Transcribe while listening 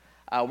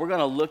we're going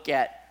to look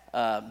at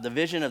the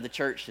vision of the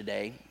church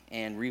today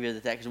and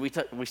revisit that,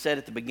 because we said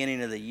at the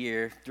beginning of the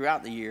year,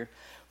 throughout the year,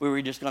 we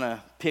were just going to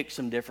pick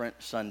some different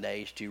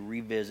Sundays to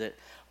revisit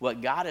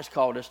what God has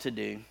called us to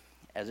do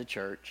as a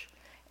church,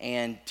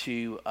 and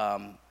to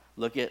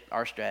look at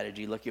our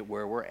strategy, look at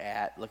where we're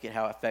at, look at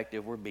how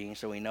effective we're being,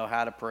 so we know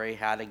how to pray,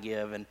 how to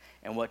give, and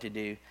what to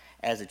do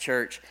as a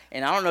church.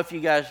 And I don't know if you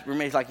guys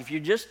remember, like if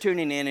you're just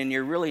tuning in and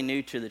you're really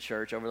new to the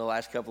church over the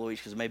last couple of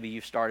weeks, because maybe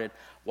you've started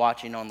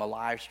watching on the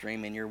live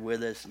stream and you're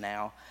with us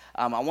now,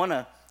 I want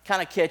to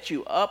kind of catch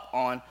you up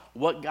on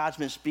what God's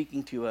been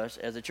speaking to us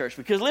as a church.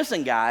 Because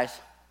listen, guys,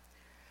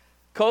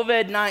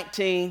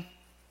 COVID-19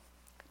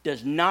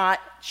 does not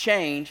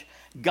change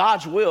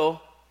God's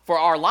will for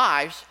our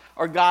lives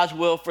or God's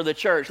will for the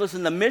church.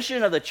 Listen, the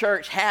mission of the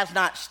church has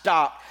not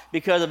stopped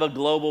because of a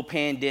global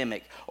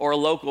pandemic or a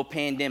local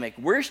pandemic.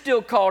 We're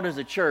still called as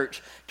a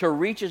church to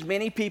reach as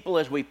many people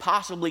as we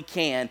possibly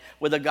can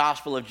with the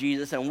gospel of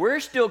Jesus, and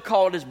we're still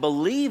called as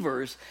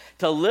believers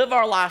to live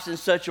our lives in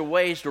such a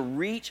way as to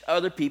reach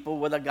other people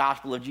with the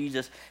gospel of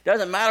Jesus.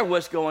 Doesn't matter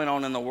what's going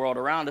on in the world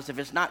around us. If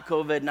it's not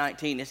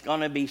COVID-19, it's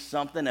going to be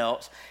something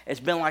else. It's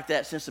been like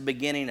that since the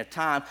beginning of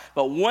time.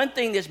 But one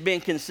thing that's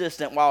been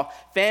consistent, while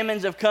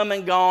famines have come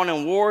and gone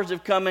and wars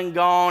have come and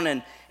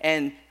gone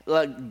and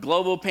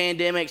global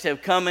pandemics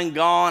have come and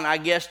gone, I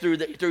guess, through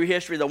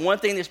history, the one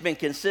thing that's been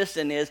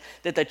consistent is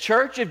that the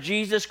Church of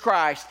Jesus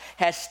Christ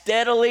has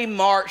steadily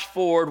marched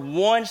forward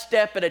one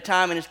step at a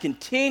time and has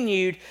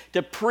continued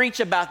to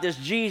preach about this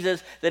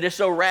Jesus that has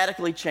so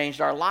radically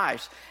changed our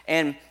lives.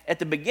 And at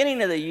the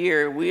beginning of the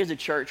year, we as a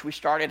church, we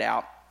started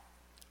out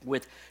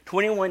with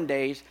 21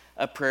 days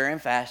of prayer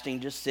and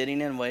fasting, just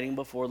sitting and waiting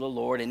before the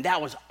Lord, and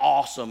that was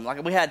awesome.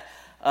 Like, we had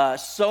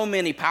so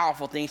many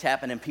powerful things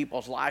happen in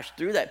people's lives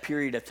through that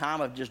period of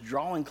time of just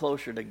drawing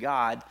closer to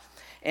God.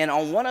 And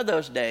on one of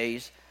those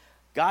days,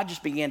 God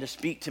just began to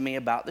speak to me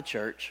about the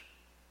church,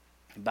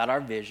 about our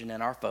vision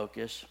and our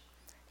focus,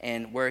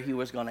 and where he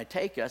was going to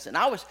take us. And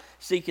I was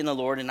seeking the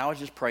Lord, and I was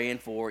just praying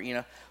for,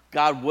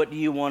 God, what do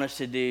you want us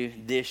to do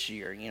this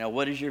year?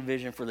 What is your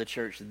vision for the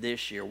church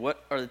this year?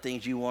 What are the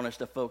things you want us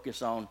to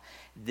focus on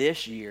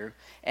this year?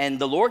 And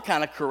the Lord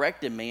kind of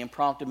corrected me and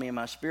prompted me in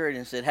my spirit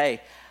and said,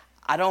 hey,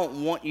 I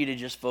don't want you to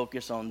just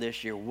focus on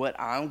this year. What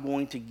I'm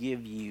going to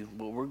give you,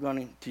 what we're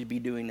going to be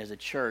doing as a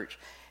church,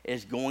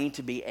 is going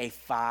to be a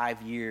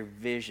 5-year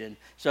vision.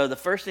 So the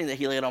first thing that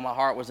he laid on my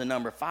heart was the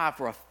number 5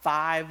 for a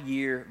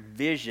 5-year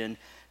vision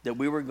that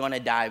we were going to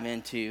dive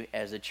into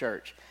as a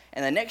church.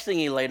 And the next thing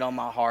he laid on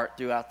my heart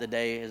throughout the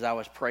day as I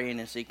was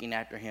praying and seeking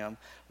after him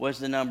was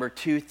the number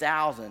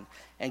 2,000.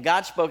 And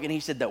God spoke and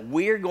he said that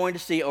we're going to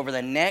see over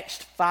the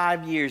next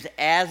 5 years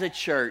as a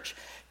church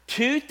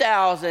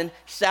 2,000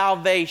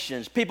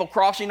 salvations, people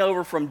crossing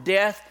over from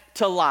death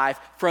to life,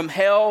 from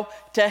hell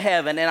to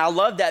heaven. And I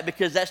love that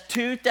because that's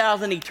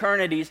 2,000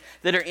 eternities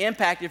that are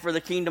impacted for the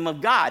kingdom of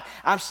God.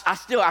 I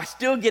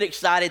still get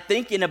excited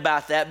thinking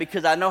about that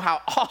because I know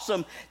how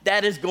awesome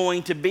that is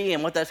going to be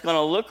and what that's going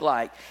to look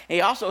like. And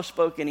he also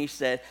spoke and he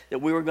said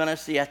that we were going to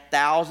see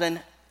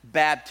 1,000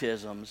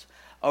 baptisms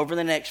over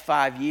the next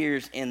 5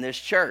 years in this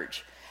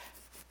church.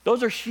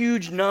 Those are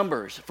huge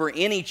numbers for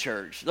any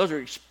church. Those are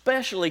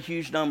especially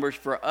huge numbers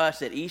for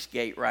us at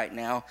Eastgate right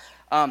now,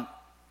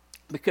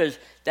 because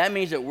that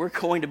means that we're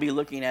going to be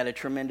looking at a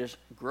tremendous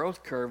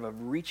growth curve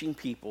of reaching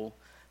people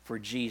for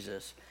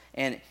Jesus.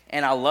 And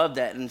I love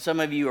that. And some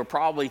of you are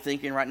probably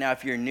thinking right now,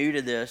 if you're new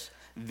to this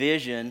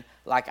vision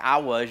like I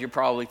was, you're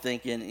probably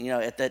thinking,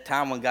 at that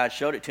time when God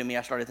showed it to me,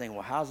 I started thinking,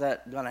 well, how's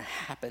that going to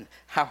happen?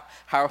 How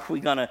are we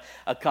going to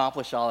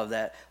accomplish all of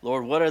that?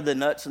 Lord, what are the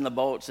nuts and the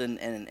bolts and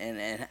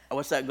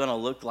what's that going to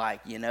look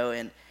like,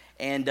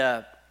 And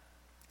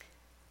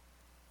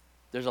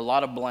there's a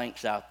lot of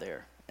blanks out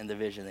there in the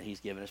vision that he's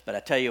given us. But I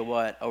tell you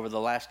what, over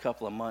the last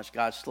couple of months,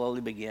 God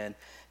slowly began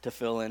to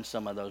fill in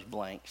some of those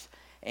blanks.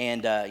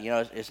 And,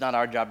 it's not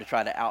our job to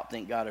try to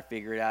outthink God or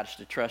figure it out. It's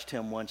to trust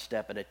him one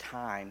step at a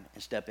time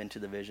and step into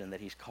the vision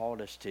that he's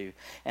called us to.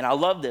 And I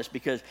love this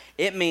because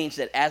it means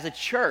that as a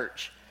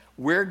church,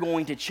 we're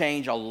going to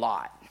change a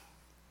lot.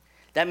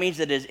 That means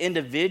that as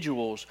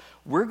individuals,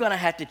 we're going to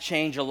have to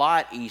change a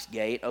lot,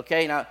 Eastgate.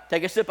 Okay, now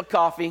take a sip of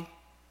coffee.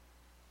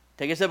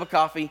 Take a sip of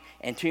coffee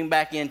and tune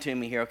back into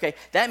me here, okay?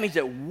 That means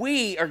that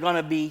we are going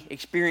to be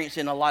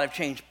experiencing a lot of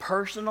change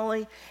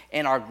personally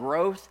in our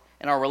growth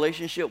and our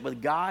relationship with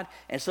God.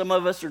 And some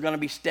of us are going to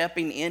be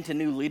stepping into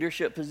new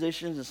leadership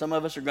positions, and some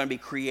of us are going to be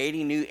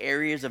creating new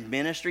areas of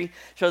ministry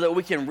so that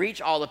we can reach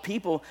all the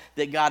people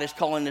that God is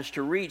calling us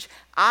to reach.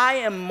 I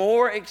am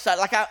more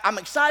excited. I'm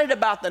excited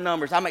about the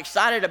numbers. I'm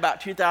excited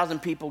about 2,000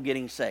 people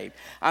getting saved.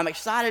 I'm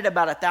excited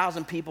about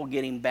 1,000 people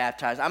getting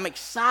baptized. I'm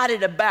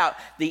excited about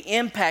the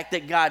impact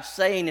that God's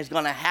saying is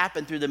going to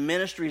happen through the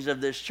ministries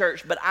of this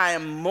church. But I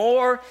am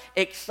more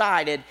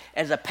excited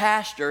as a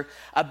pastor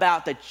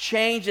about the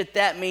change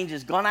that means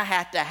is going to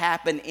have to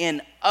happen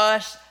in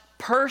us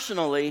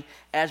personally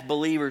as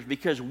believers,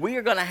 because we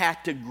are going to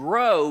have to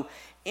grow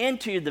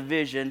into the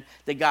vision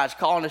that God's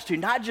calling us to,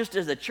 not just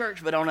as a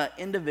church, but on an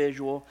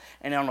individual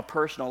and on a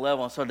personal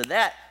level. And so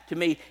to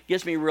me,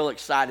 gets me real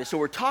excited. So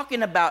we're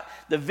talking about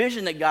the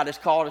vision that God has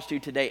called us to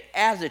today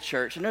as a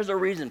church, and there's a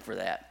reason for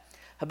that.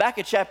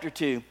 Habakkuk chapter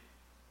 2,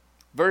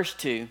 verse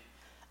 2,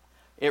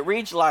 it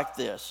reads like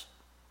this.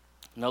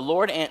 And the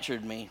Lord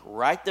answered me,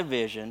 write the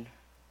vision,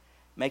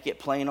 make it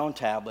plain on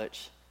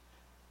tablets,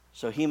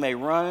 so he may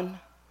run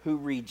who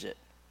reads it.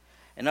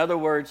 In other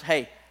words,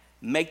 hey,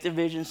 make the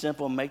vision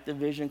simple, make the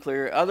vision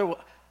clear.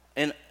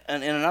 In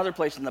another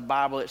place in the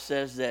Bible, it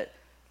says that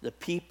the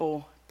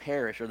people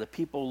perish or the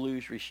people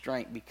lose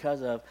restraint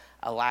because of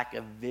a lack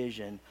of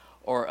vision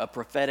or a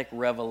prophetic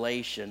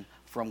revelation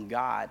from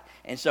God.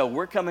 And so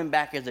we're coming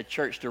back as a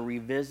church to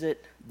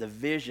revisit the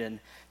vision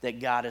that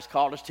God has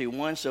called us to.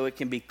 One, so it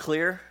can be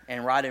clear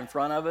and right in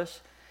front of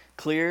us.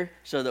 Clear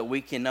so that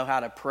we can know how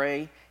to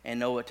pray and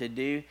know what to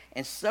do.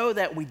 And so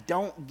that we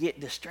don't get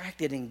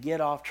distracted and get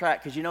off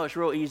track. Because it's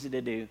real easy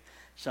to do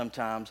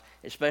sometimes,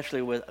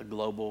 especially with a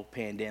global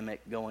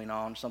pandemic going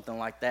on, something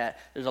like that.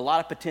 There's a lot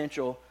of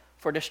potential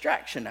for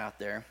distraction out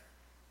there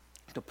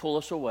to pull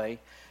us away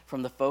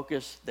from the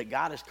focus that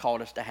God has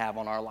called us to have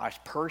on our lives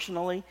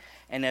personally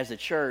and as a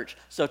church.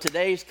 So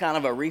today's kind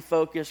of a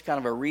refocus, kind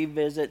of a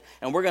revisit,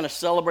 and we're going to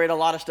celebrate a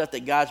lot of stuff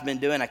that God's been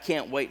doing. I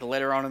can't wait to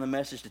later on in the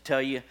message to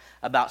tell you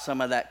about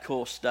some of that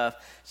cool stuff.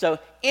 So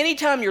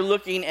anytime you're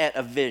looking at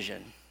a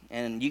vision,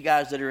 and you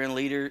guys that are in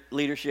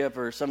leadership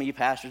or some of you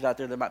pastors out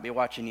there that might be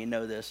watching, you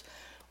know this.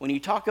 When you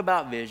talk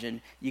about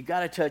vision, you've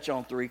got to touch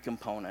on three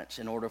components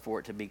in order for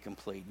it to be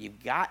complete.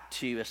 You've got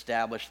to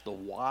establish the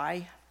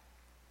why,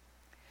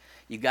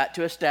 you've got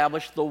to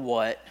establish the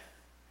what,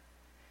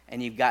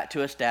 and you've got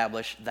to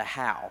establish the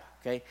how,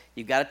 okay?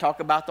 You've got to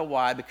talk about the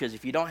why, because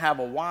if you don't have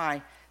a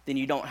why, then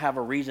you don't have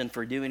a reason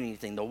for doing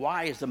anything. The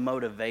why is the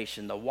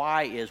motivation. The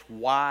why is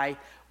why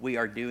we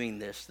are doing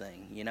this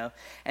thing,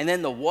 And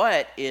then the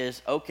what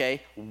is,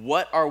 okay,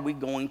 what are we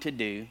going to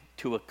do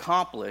to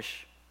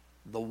accomplish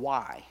the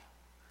why?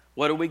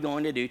 What are we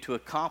going to do to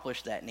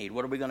accomplish that need?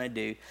 What are we going to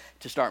do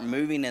to start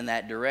moving in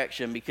that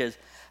direction? Because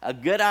a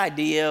good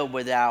idea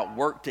without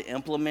work to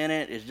implement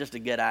it is just a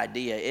good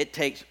idea. It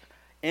takes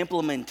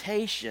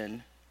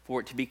implementation for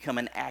it to become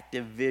an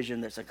active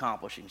vision that's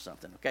accomplishing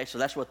something, okay? So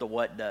that's what the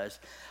what does.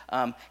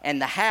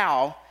 And the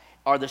how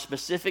are the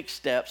specific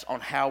steps on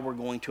how we're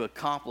going to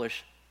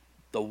accomplish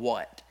the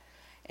what.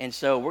 And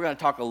so we're going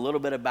to talk a little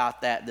bit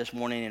about that this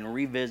morning and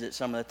revisit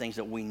some of the things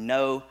that we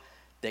know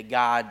that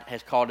God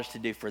has called us to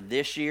do for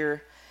this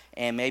year,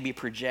 and maybe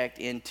project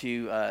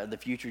into the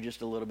future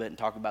just a little bit and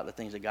talk about the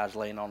things that God's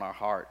laying on our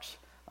hearts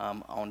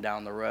on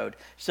down the road.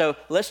 So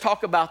let's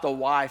talk about the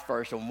why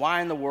first, and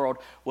why in the world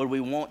would we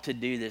want to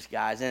do this,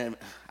 guys? And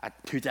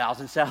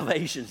 2,000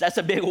 salvations, that's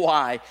a big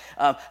why.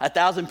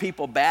 1,000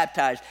 people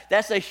baptized,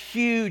 that's a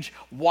huge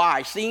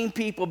why. Seeing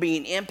people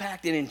being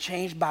impacted and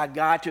changed by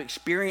God to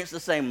experience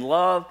the same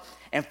love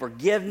and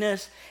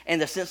forgiveness and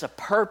the sense of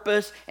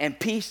purpose and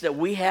peace that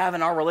we have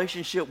in our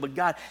relationship with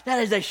God, that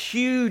is a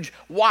huge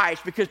why.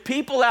 It's because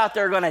people out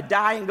there are going to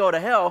die and go to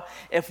hell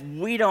if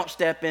we don't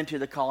step into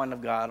the calling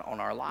of God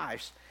on our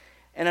lives.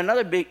 And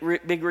another big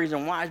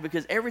reason why is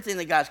because everything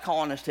that God's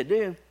calling us to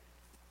do,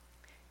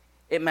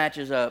 it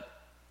matches up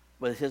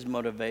with his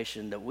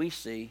motivation that we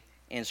see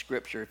in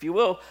Scripture. If you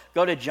will,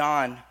 go to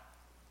John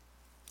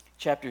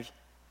chapter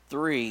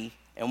 3,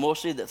 and we'll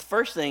see that the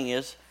first thing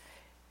is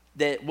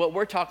that what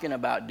we're talking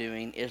about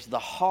doing is the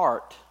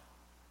heart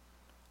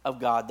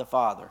of God the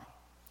Father.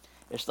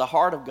 It's the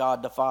heart of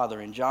God the Father.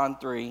 In John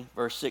 3,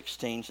 verse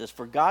 16 says,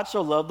 "For God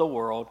so loved the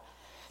world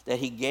that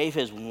he gave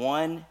his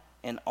one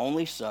and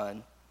only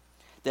Son,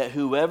 that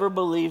whoever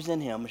believes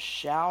in him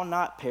shall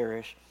not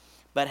perish,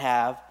 but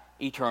have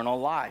eternal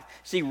life."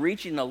 See,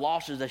 reaching the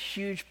lost is a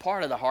huge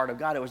part of the heart of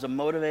God. It was a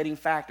motivating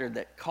factor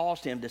that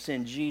caused him to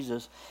send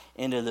Jesus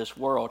into this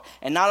world.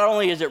 And not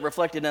only is it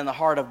reflected in the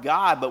heart of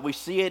God, but we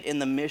see it in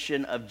the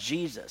mission of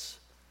Jesus.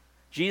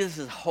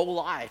 Jesus' whole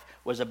life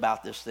was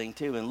about this thing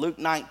too. In Luke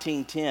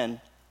 19:10,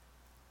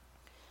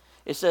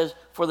 it says,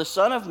 "For the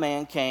Son of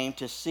Man came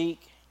to seek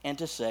and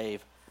to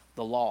save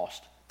the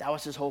lost." That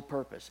was his whole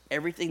purpose.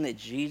 Everything that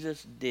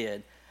Jesus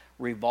did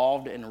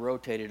revolved and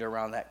rotated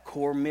around that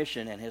core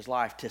mission in his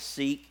life, to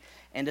seek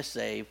and to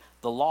save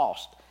the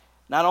lost.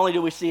 Not only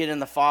do we see it in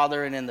the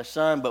Father and in the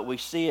Son, but we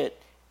see it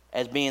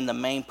as being the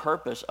main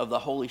purpose of the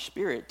Holy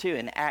Spirit too.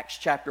 In Acts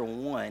chapter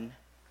 1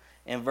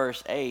 and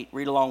verse 8,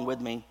 read along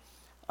with me.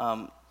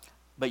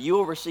 "But you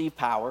will receive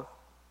power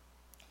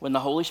when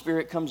the Holy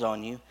Spirit comes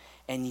on you,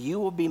 and you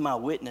will be my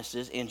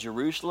witnesses in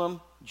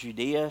Jerusalem,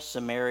 Judea,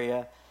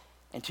 Samaria,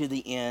 and to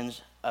the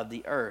ends of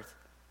the earth."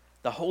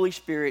 The Holy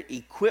Spirit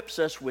equips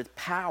us with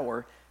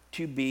power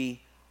to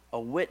be a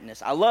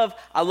witness. I love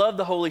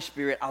the Holy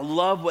Spirit. I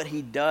love what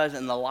he does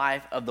in the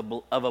life of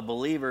a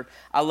believer.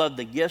 I love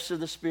the gifts of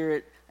the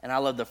Spirit, And I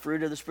love the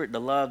fruit of the Spirit,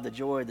 the love, the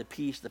joy, the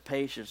peace, the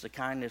patience, the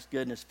kindness,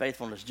 goodness,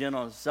 faithfulness,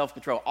 gentleness,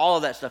 self-control, all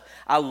of that stuff.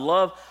 I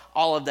love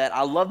all of that.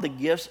 I love the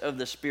gifts of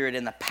the Spirit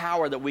and the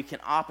power that we can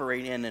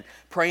operate in, and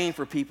praying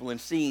for people and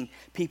seeing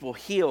people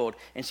healed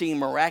and seeing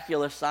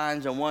miraculous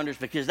signs and wonders,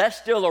 because that's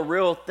still a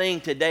real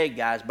thing today,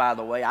 guys, by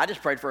the way. I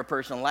just prayed for a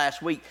person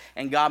last week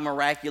and God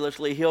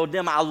miraculously healed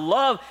them. I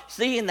love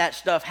seeing that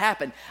stuff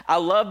happen. I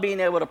love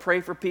being able to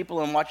pray for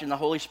people and watching the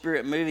Holy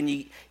Spirit move, and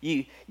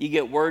you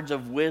get words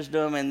of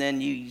wisdom, and then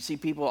you see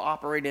people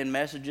operate in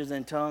messages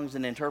in tongues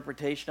and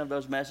interpretation of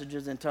those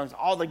messages in tongues.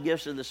 All the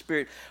gifts of the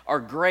Spirit are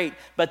great,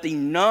 but the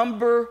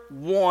number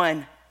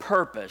one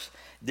purpose,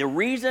 the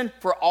reason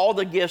for all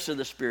the gifts of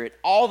the Spirit,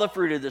 all the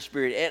fruit of the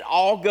Spirit, it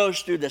all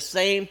goes through the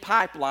same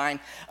pipeline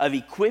of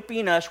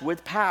equipping us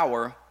with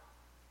power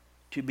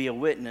to be a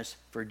witness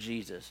for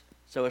Jesus.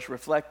 So it's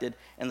reflected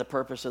in the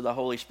purpose of the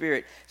Holy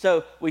Spirit.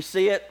 So we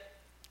see it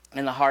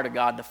in the heart of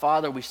God the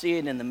Father. We see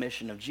it in the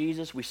mission of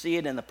Jesus. We see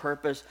it in the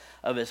purpose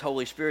of His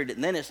Holy Spirit.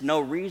 And then it's no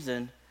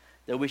reason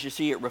that we should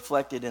see it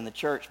reflected in the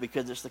church,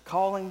 because it's the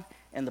calling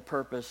and the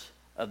purpose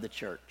of the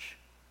church.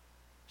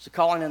 It's the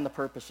calling and the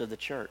purpose of the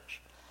church.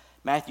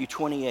 Matthew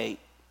 28,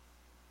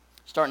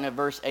 starting at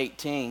verse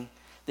 18.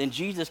 Then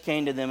Jesus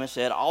came to them and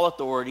said, all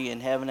authority in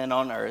heaven and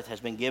on earth has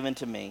been given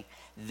to me.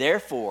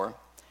 Therefore,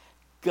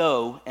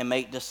 go and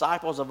make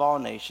disciples of all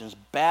nations,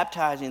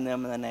 baptizing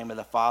them in the name of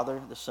the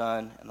Father, the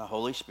Son, and the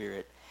Holy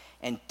Spirit,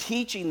 and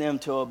teaching them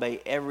to obey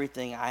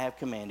everything I have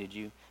commanded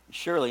you.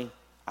 Surely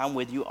I'm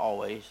with you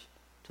always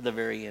to the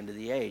very end of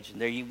the age. And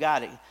there you've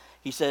got it.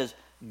 He says,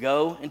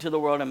 go into the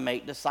world and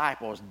make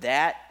disciples.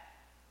 That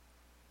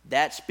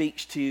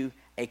speaks to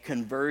a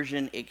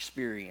conversion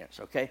experience,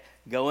 okay?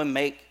 Go and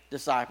make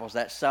disciples.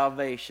 That's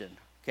salvation,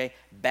 okay?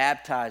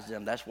 Baptize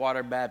them. That's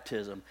water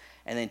baptism.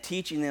 And then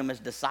teaching them is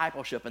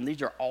discipleship. And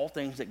these are all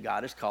things that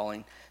God is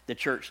calling the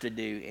church to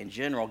do in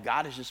general.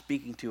 God is just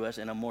speaking to us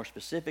in a more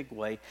specific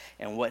way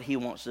and what He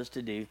wants us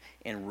to do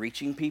in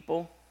reaching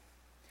people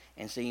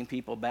and seeing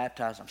people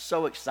baptized. I'm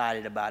so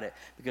excited about it,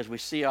 because we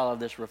see all of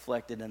this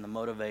reflected in the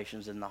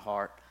motivations in the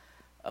heart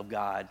of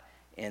God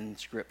in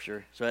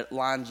Scripture. So it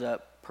lines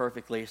up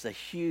perfectly. It's a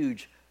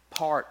huge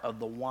part of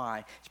the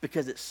why. It's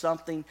because it's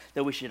something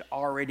that we should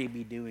already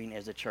be doing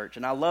as a church.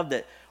 And I love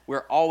that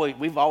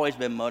we've always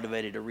been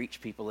motivated to reach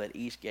people at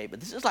Eastgate, but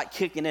this is like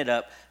kicking it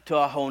up to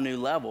a whole new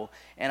level,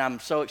 and I'm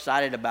so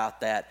excited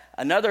about that.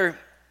 Another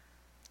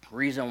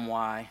reason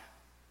why,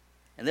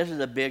 and this is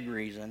a big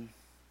reason,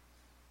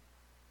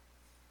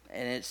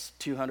 and it's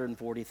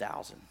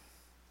 240,000.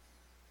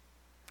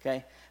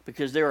 Okay?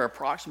 Because there are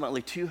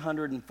approximately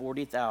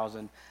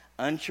 240,000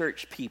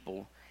 unchurched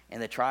people in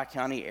the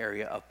Tri-County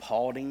area of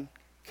Paulding,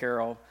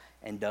 Carroll,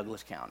 and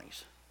Douglas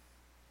counties.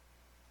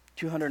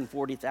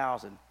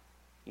 240,000.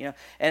 You know,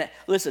 and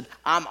listen,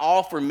 I'm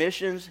all for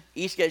missions.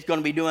 Eastgate's going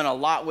to be doing a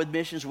lot with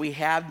missions. We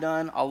have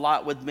done a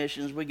lot with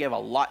missions. We gave a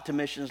lot to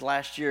missions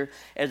last year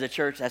as a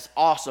church. That's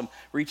awesome.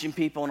 Reaching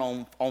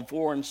people on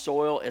foreign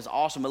soil is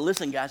awesome. But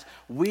listen, guys,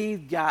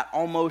 we've got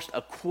almost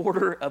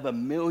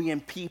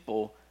 250,000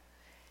 people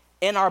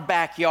in our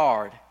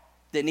backyard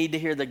that need to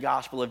hear the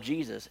gospel of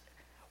Jesus.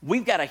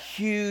 We've got a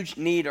huge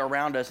need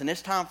around us, and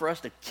it's time for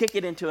us to kick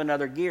it into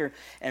another gear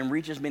and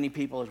reach as many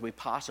people as we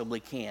possibly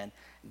can.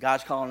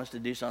 God's calling us to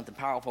do something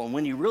powerful. And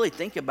when you really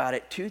think about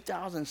it,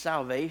 2,000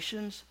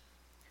 salvations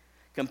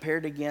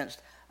compared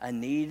against a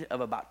need of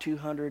about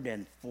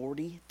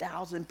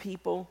 240,000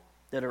 people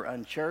that are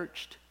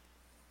unchurched,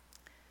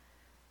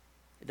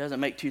 it doesn't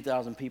make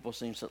 2,000 people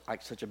seem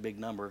like such a big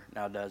number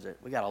now, does it?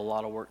 We got a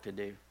lot of work to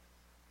do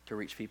to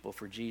reach people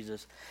for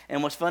Jesus.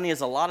 And what's funny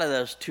is a lot of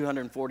those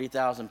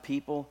 240,000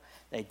 people,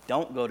 they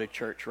don't go to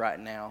church right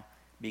now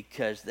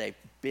because they've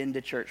been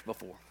to church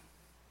before.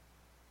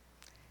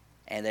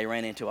 And they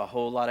ran into a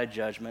whole lot of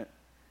judgment.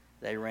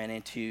 They ran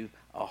into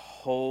a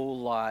whole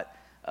lot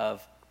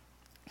of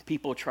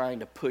people trying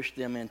to push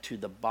them into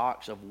the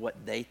box of what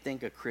they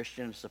think a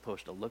Christian is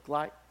supposed to look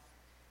like.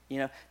 You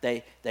know,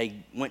 they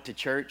went to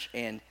church,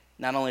 and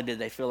not only did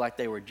they feel like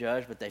they were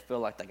judged, but they feel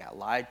like they got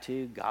lied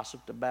to,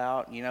 gossiped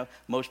about. You know,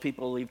 most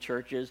people leave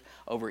churches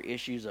over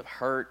issues of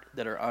hurt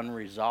that are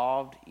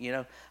unresolved, you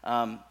know,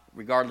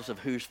 regardless of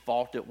whose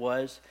fault it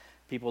was.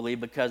 People leave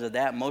because of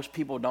that. Most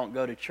people don't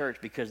go to church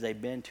because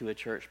they've been to a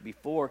church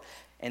before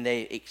and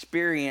they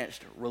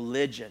experienced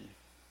religion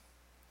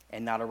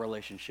and not a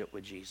relationship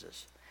with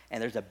Jesus.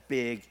 And there's a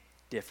big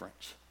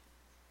difference.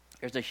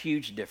 There's a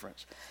huge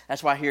difference.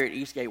 That's why here at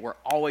Eastgate, we're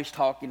always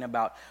talking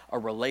about a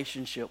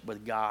relationship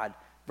with God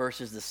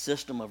versus the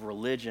system of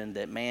religion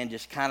that man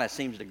just kind of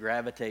seems to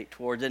gravitate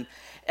towards. And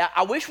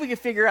I wish we could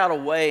figure out a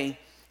way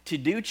to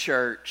do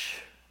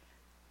church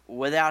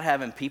without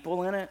having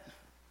people in it.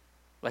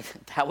 Like,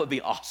 that would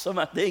be awesome,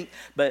 I think.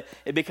 But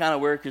it'd be kind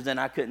of weird because then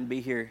I couldn't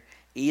be here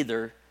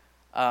either.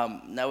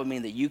 That would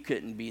mean that you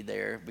couldn't be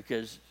there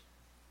because,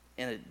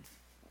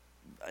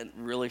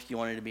 really, if you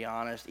wanted to be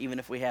honest, even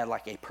if we had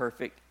like a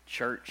perfect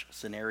church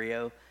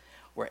scenario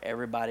where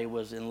everybody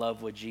was in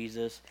love with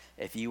Jesus,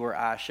 if you or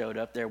I showed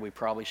up there, we'd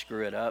probably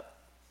screw it up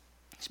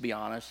Let's be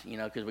honest,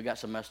 because we got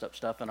some messed up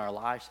stuff in our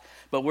lives.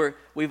 But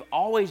we've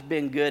always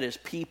been good as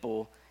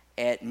people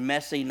at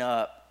messing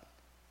up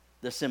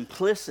the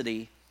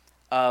simplicity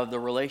of the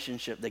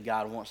relationship that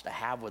God wants to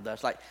have with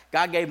us. Like,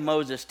 God gave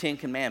Moses 10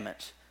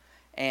 commandments.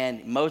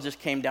 And Moses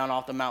came down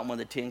off the mountain with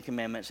the 10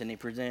 commandments, and he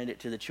presented it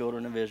to the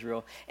children of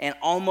Israel. And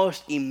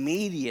almost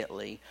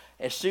immediately,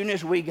 as soon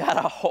as we got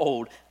a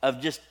hold of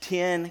just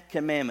 10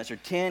 commandments or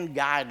 10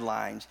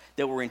 guidelines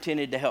that were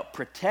intended to help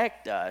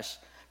protect us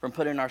from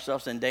putting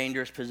ourselves in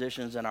dangerous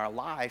positions in our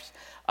lives,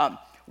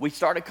 we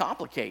started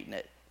complicating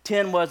it.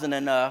 10 wasn't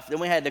enough. Then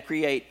we had to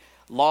create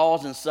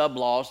laws and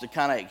sub-laws to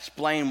kind of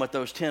explain what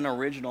those 10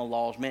 original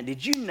laws meant.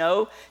 Did you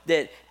know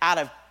that out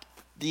of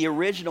the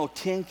original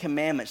 10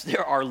 commandments,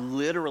 there are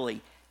literally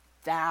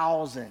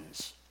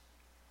thousands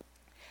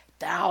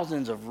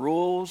of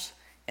rules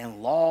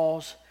and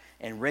laws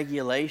and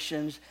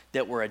regulations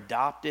that were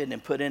adopted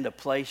and put into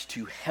place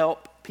to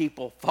help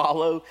people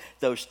follow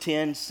those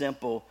 10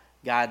 simple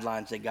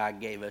guidelines that God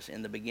gave us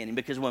in the beginning.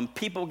 Because when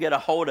people get a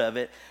hold of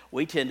it,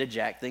 we tend to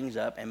jack things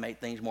up and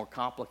make things more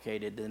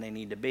complicated than they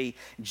need to be.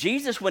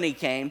 Jesus, when he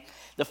came,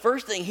 the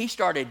first thing he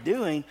started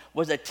doing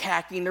was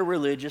attacking the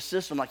religious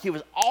system. Like, he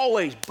was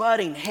always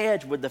butting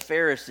heads with the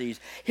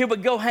Pharisees. He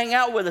would go hang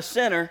out with a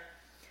sinner.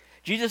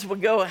 Jesus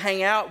would go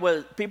hang out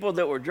with people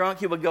that were drunk.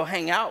 He would go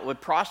hang out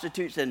with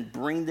prostitutes and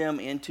bring them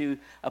into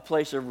a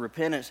place of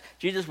repentance.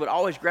 Jesus would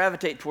always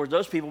gravitate towards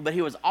those people, but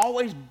he was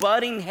always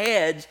butting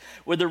heads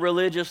with the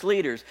religious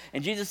leaders.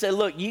 And Jesus said,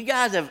 look, you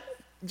guys have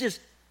just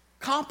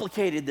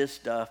complicated this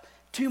stuff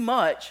too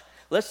much.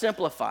 Let's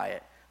simplify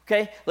it.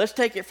 Okay, let's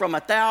take it from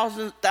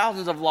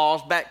thousands of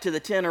laws back to the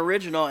 10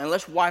 original, and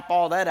let's wipe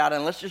all that out,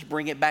 and let's just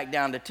bring it back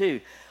down to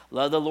 2.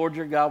 Love the Lord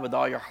your God with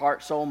all your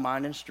heart, soul,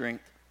 mind, and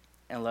strength,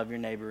 and love your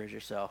neighbor as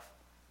yourself.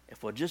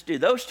 If we'll just do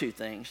those 2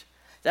 things,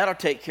 that'll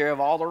take care of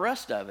all the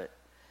rest of it.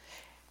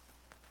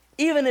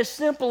 Even as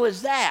simple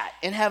as that,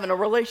 in having a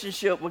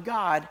relationship with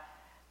God,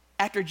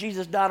 after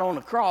Jesus died on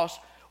the cross,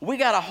 we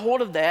got a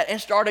hold of that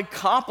and started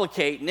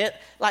complicating it.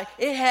 Like,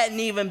 it hadn't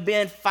even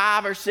been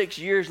 5 or 6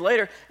 years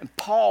later, and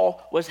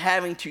Paul was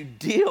having to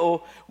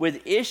deal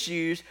with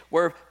issues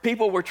where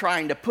people were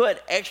trying to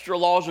put extra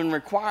laws and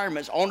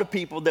requirements onto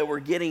people that were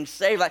getting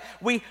saved. Like,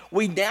 we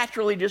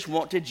naturally just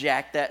want to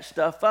jack that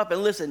stuff up.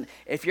 And listen,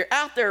 if you're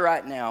out there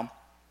right now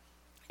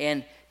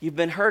and you've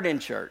been hurt in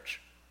church,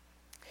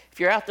 if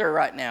you're out there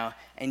right now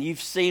and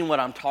you've seen what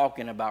I'm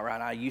talking about right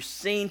now, you've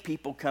seen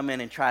people come in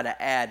and try to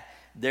add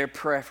their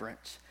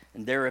preference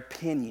and their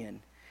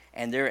opinion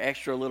and their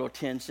extra little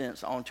 10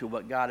 cents onto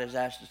what God has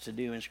asked us to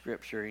do in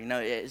Scripture.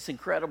 It's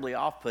incredibly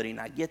off-putting.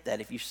 I get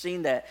that. If you've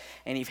seen that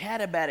and you've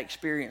had a bad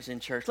experience in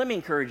church, let me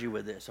encourage you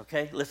with this,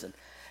 okay? Listen,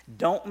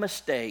 don't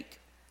mistake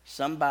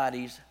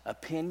somebody's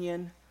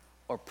opinion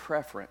or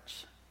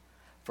preference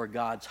for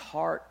God's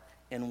heart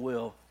and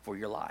will for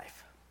your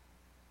life.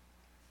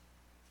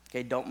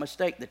 Okay, don't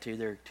mistake the two.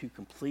 They're 2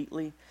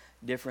 completely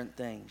different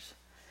things.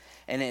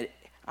 And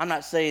I'm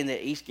not saying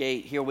that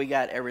Eastgate, here we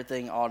got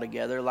everything all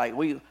together. Like,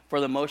 for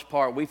the most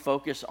part, we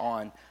focus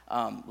on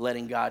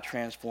letting God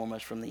transform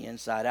us from the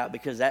inside out,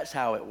 because that's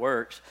how it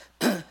works.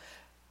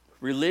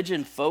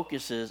 Religion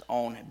focuses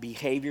on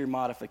behavior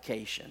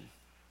modification.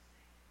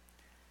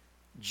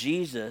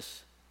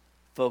 Jesus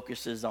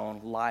focuses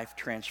on life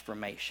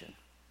transformation.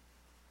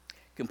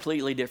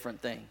 Completely different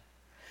thing.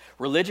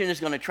 Religion is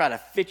going to try to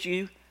fit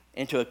you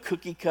into a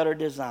cookie-cutter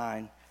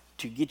design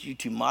to get you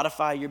to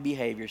modify your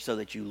behavior so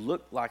that you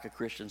look like a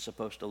Christian's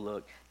supposed to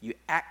look, you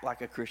act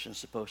like a Christian's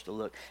supposed to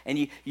look, and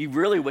you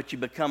really, what you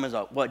become is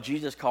what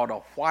Jesus called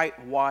a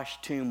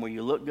whitewashed tomb, where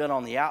you look good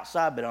on the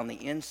outside, but on the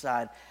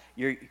inside,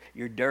 you're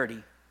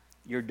dirty.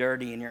 You're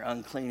dirty and you're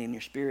unclean and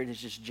your spirit is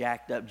just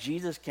jacked up.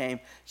 Jesus came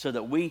so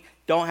that we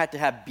don't have to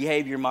have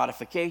behavior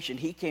modification.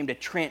 He came to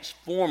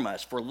transform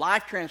us for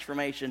life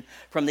transformation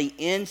from the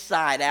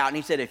inside out. And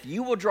he said, if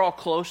you will draw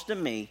close to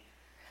me,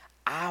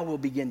 I will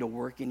begin to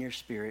work in your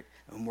spirit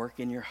and work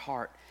in your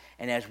heart.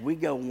 And as we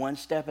go one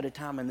step at a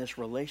time in this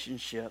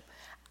relationship,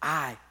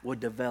 I will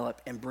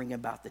develop and bring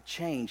about the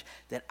change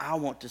that I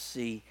want to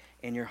see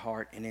in your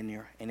heart and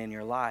in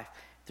your life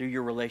through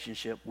your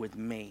relationship with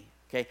me.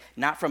 Okay?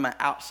 Not from an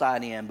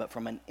outside in, but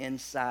from an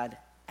inside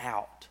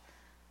out.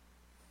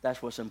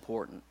 That's what's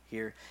important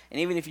here.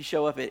 And even if you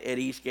show up at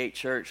Eastgate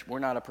Church, we're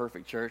not a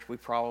perfect church. We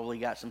probably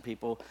got some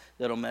people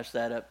that'll mess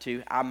that up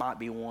too. I might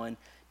be one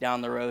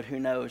down the road, who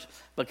knows?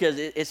 Because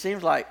it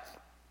seems like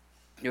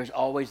there's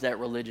always that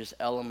religious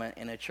element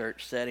in a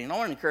church setting. And I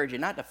want to encourage you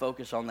not to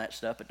focus on that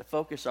stuff, but to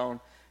focus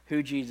on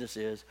who Jesus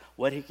is,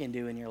 what he can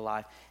do in your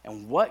life,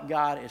 and what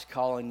God is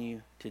calling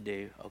you to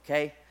do,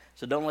 okay?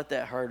 So don't let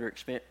that hurt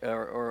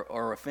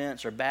or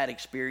offense or bad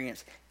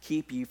experience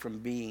keep you from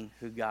being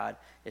who God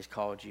has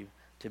called you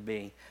to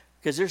be.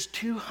 Because there's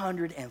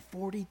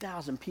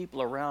 240,000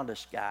 people around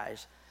us,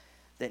 guys,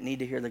 that need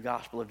to hear the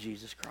gospel of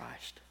Jesus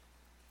Christ.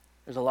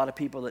 There's a lot of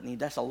people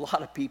that's a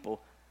lot of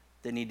people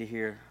that need to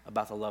hear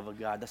about the love of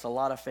God. That's a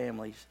lot of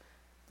families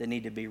that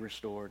need to be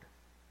restored.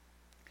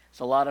 It's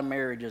a lot of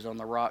marriages on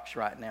the rocks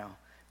right now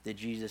that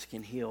Jesus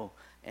can heal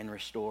and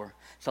restore.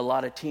 It's a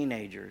lot of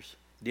teenagers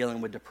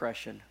dealing with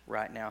depression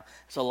right now.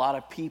 It's a lot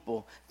of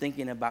people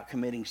thinking about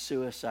committing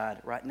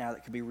suicide right now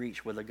that could be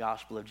reached with the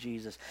gospel of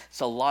Jesus. It's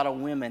a lot of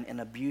women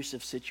in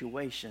abusive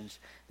situations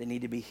that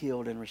need to be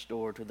healed and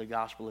restored with the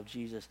gospel of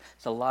Jesus.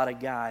 It's a lot of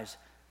guys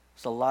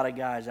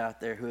out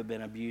there who have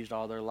been abused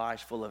all their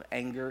lives, full of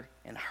anger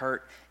and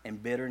hurt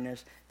and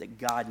bitterness that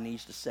God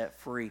needs to set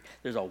free.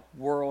 There's a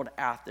world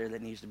out there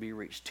that needs to be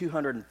reached.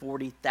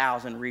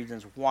 240,000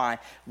 reasons why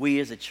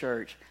we as a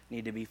church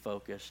need to be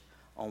focused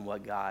on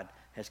what God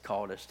has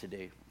called us to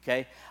do,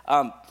 okay?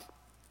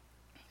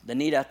 The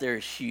need out there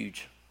is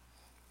huge.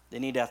 The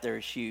need out there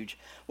is huge.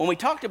 When we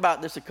talked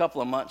about this a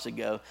couple of months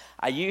ago,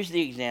 I used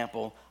the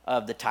example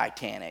of the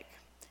Titanic.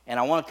 And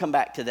I want to come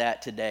back to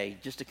that today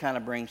just to kind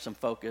of bring some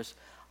focus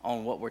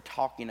on what we're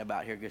talking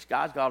about here, because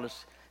God's got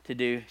us to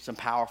do some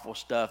powerful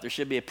stuff. There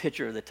should be a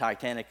picture of the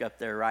Titanic up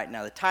there right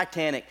now. The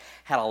Titanic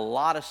had a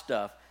lot of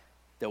stuff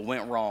that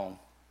went wrong.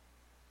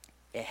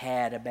 It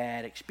had a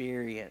bad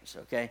experience,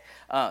 okay?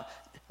 A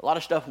lot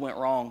of stuff went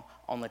wrong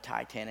on the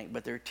Titanic,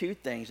 but there are two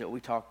things that we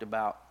talked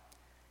about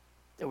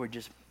that were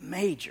just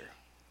major,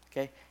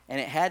 okay? And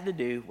it had to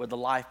do with the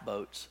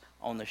lifeboats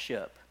on the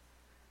ship.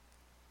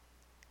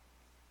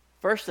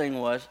 First thing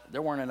was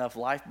there weren't enough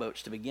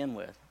lifeboats to begin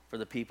with for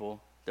the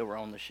people that were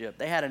on the ship.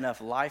 They had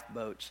enough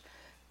lifeboats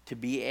to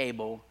be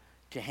able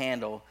to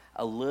handle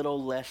a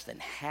little less than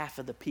half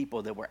of the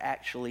people that were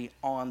actually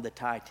on the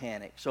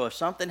Titanic. So if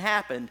something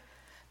happened,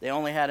 they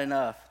only had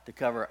enough to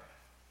cover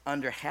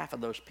under half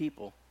of those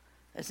people.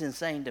 That's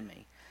insane to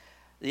me.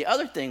 The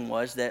other thing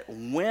was that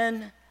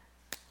when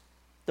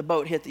the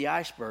boat hit the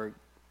iceberg,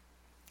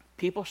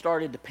 people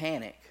started to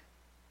panic.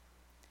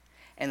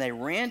 And they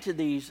ran to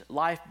these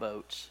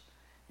lifeboats,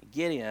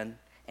 get in,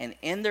 and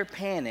in their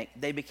panic,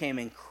 they became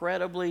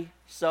incredibly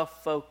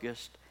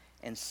self-focused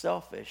and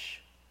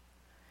selfish.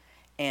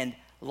 And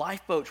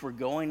lifeboats were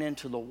going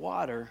into the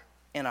water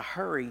in a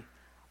hurry,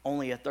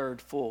 only a third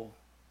full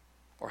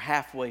or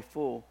halfway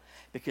full,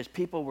 because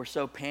people were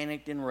so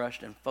panicked and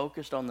rushed and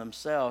focused on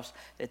themselves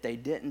that they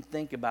didn't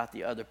think about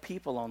the other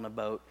people on the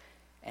boat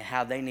and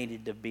how they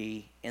needed to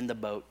be in the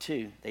boat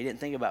too. They didn't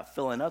think about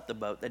filling up the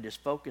boat. They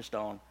just focused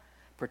on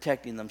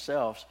protecting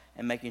themselves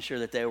and making sure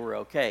that they were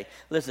okay.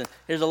 Listen,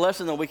 there's a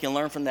lesson that we can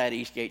learn from that at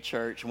Eastgate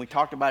Church, and we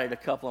talked about it a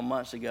couple of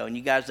months ago, and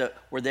you guys that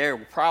were there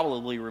will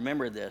probably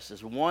remember this.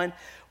 Is one,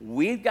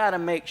 we've got to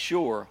make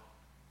sure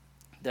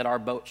that our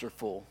boats are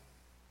full.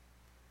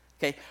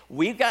 Okay,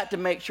 we've got to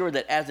make sure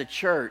that as a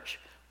church,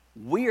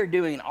 we are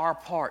doing our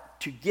part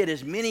to get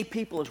as many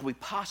people as we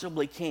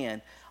possibly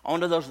can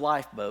onto those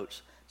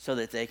lifeboats so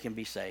that they can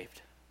be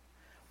saved.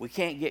 We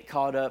can't get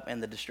caught up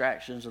in the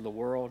distractions of the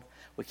world.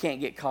 We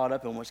can't get caught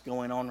up in what's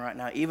going on right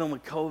now. Even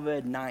with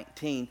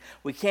COVID-19,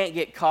 we can't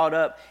get caught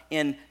up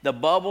in the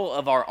bubble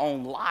of our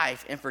own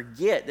life and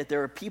forget that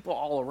there are people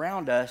all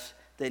around us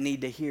that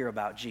need to hear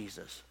about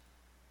Jesus.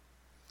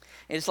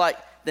 It's like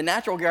the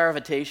natural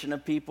gravitation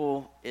of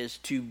people is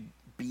to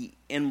be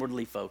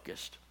inwardly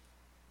focused.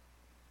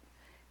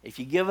 If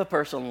you give a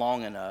person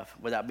long enough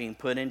without being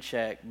put in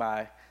check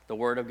by the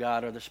Word of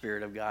God or the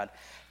Spirit of God,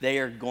 they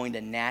are going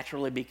to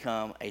naturally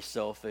become a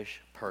selfish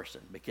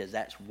person, because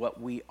that's what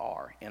we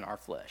are in our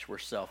flesh. We're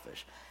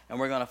selfish. And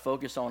we're going to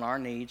focus on our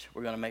needs.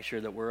 We're going to make sure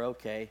that we're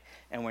okay.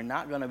 And we're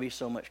not going to be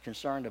so much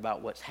concerned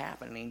about what's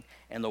happening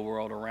in the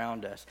world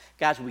around us.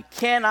 Guys, we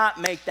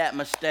cannot make that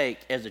mistake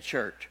as a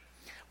church.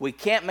 We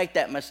can't make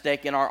that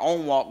mistake in our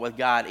own walk with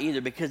God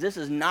either, because this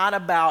is not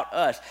about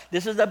us.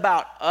 This is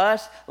about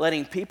us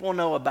letting people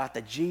know about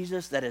the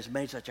Jesus that has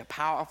made such a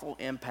powerful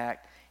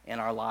impact in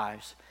our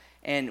lives.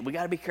 And we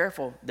got to be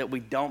careful that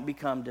we don't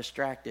become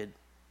distracted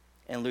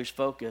and lose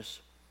focus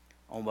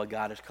on what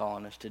God is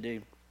calling us to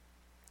do,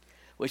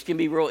 which can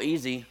be real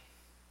easy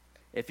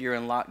if you're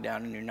in lockdown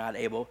and you're not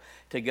able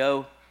to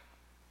go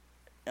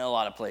in a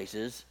lot of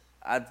places.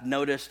 I've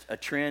noticed a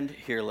trend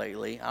here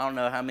lately. I don't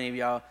know how many of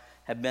y'all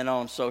have been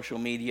on social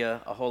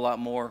media a whole lot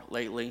more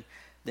lately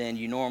than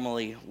you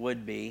normally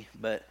would be,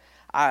 but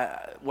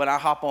when I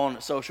hop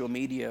on social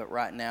media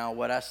right now,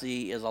 what I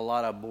see is a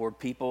lot of bored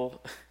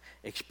people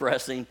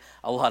expressing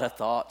a lot of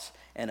thoughts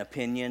and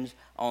opinions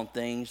on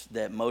things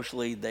that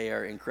mostly they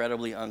are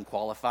incredibly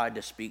unqualified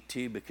to speak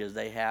to, because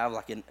they have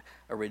like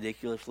a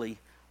ridiculously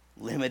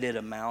limited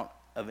amount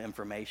of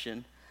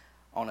information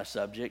on a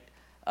subject.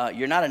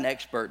 You're not an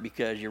expert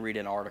because you read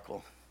an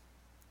article.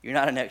 You're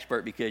not an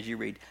expert because you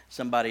read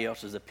somebody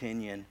else's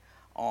opinion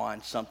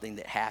on something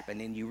that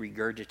happened and you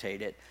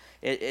regurgitate it.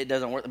 It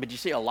doesn't work. But you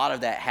see a lot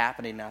of that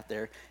happening out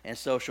there in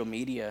social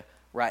media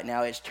right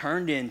now. It's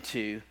turned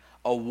into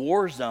a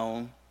war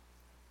zone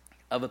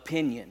of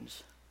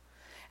opinions.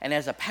 And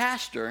as a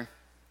pastor,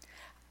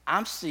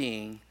 I'm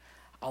seeing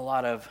a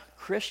lot of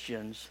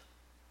Christians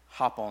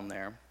hop on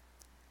there,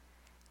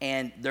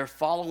 and they're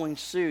following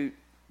suit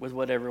with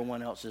what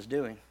everyone else is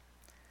doing.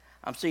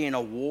 I'm seeing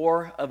a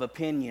war of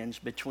opinions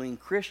between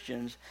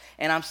Christians,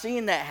 and I'm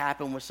seeing that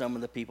happen with some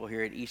of the people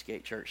here at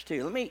Eastgate Church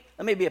too. Let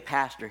me be a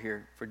pastor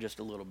here for just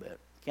a little bit.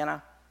 Can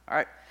I? All all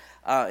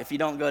right? If you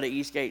don't go to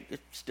Eastgate, it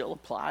still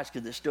applies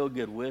because it's still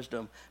good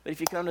wisdom. But if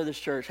you come to this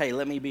church, hey,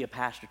 let me be a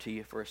pastor to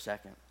you for a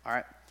second, all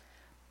right?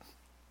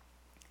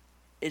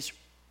 It's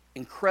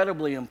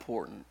incredibly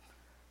important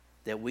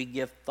that we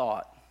give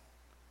thought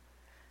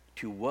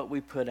to what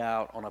we put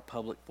out on a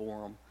public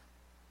forum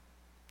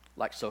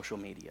like social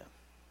media.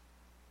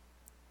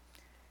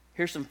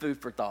 Here's some food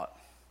for thought.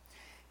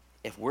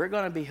 If we're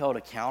going to be held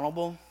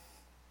accountable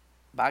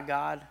by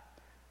God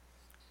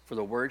for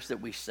the words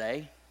that we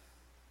say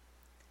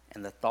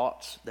and the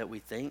thoughts that we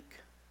think,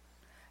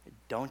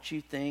 don't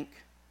you think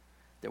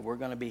that we're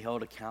going to be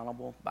held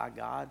accountable by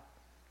God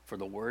for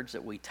the words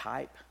that we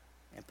type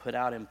and put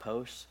out in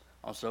posts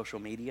on social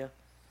media?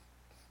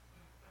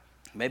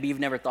 Maybe you've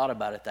never thought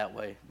about it that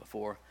way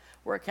before.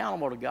 We're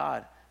accountable to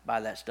God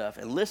by that stuff.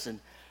 And listen,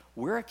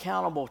 we're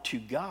accountable to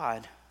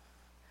God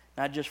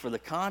not just for the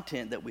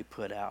content that we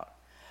put out,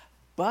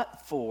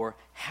 but for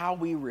how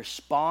we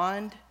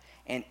respond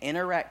and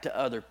interact to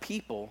other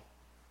people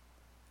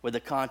with the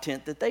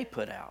content that they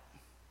put out.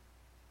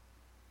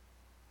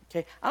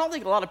 Okay, I don't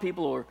think a lot of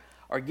people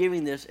are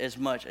giving this as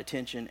much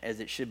attention as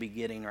it should be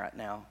getting right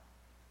now.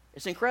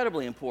 It's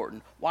incredibly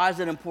important. Why is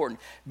it important?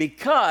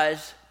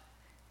 Because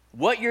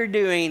what you're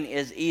doing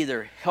is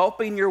either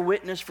helping your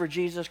witness for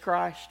Jesus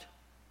Christ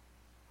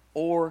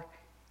or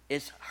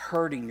it's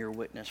hurting your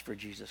witness for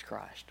Jesus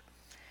Christ.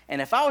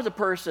 And if I was a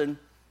person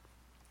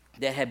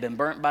that had been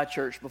burnt by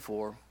church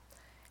before,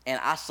 and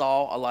I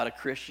saw a lot of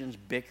Christians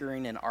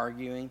bickering and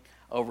arguing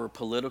over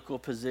political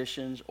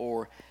positions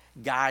or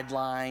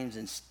guidelines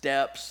and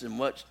steps and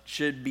what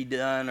should be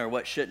done or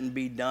what shouldn't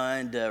be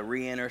done to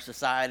re-enter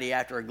society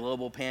after a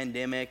global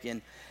pandemic,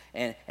 and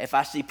if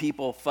I see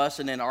people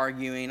fussing and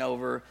arguing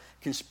over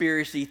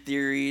conspiracy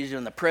theories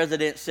and the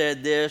president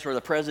said this or the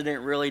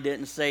president really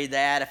didn't say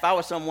that, if I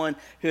was someone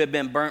who had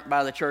been burnt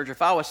by the church,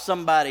 if I was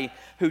somebody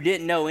who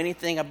didn't know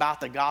anything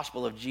about the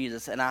gospel of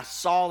Jesus and I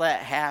saw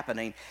that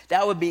happening,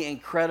 that would be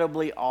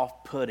incredibly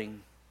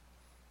off-putting.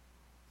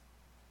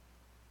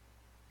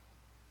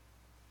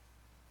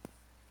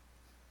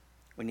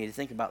 We need to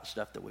think about the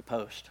stuff that we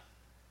post.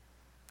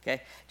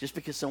 Okay? Just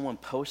because someone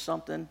posts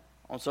something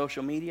on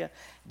social media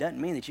doesn't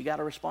mean that you got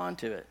to respond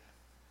to it.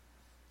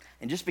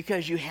 And just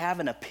because you have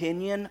an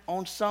opinion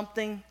on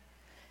something,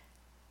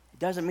 it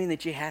doesn't mean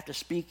that you have to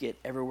speak it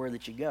everywhere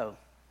that you go.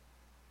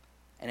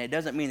 And it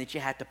doesn't mean that you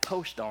have to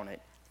post on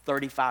it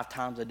 35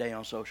 times a day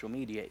on social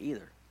media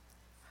either.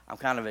 I'm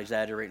kind of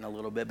exaggerating a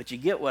little bit, but you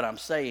get what I'm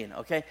saying,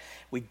 okay?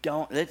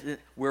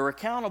 We're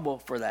accountable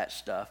for that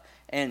stuff.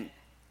 And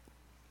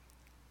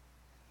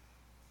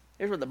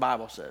here's what the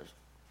Bible says.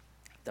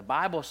 The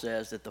Bible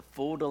says that the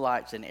fool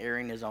delights in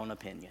airing his own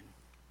opinion.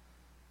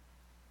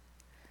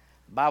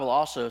 The Bible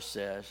also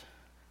says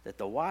that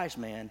the wise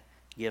man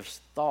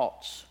gives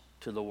thoughts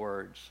to the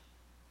words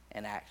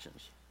and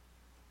actions.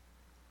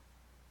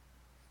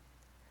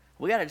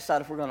 We got to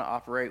decide if we're going to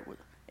operate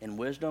in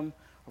wisdom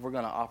or if we're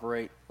going to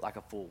operate like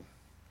a fool.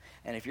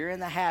 And if you're in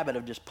the habit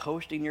of just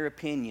posting your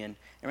opinion,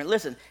 and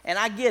listen, and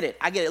I get it.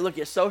 Look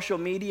at social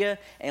media,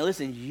 and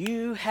listen,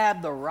 you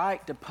have the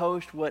right to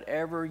post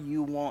whatever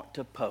you want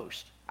to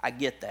post. I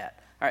get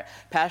that. All right,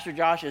 Pastor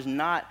Josh is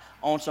not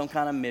on some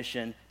kind of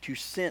mission to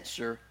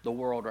censor the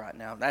world right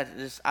now.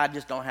 I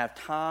just don't have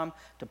time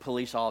to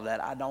police all of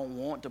that. I don't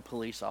want to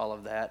police all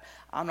of that.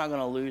 I'm not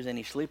going to lose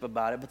any sleep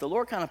about it. But the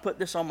Lord kind of put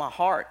this on my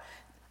heart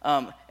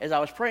as I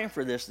was praying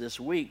for this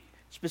week,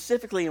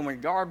 specifically in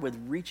regard with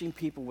reaching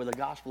people with the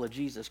gospel of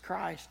Jesus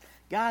Christ.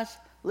 Guys,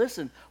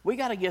 listen, we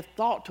got to give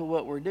thought to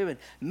what we're doing.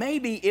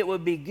 Maybe it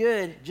would be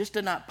good just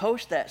to not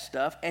post that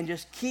stuff and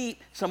just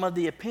keep some of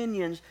the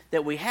opinions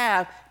that we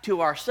have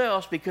to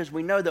ourselves, because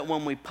we know that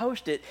when we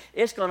post it,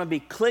 it's going to be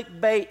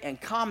clickbait and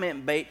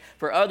comment bait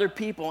for other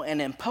people. And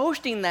in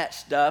posting that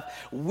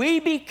stuff, we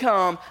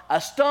become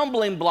a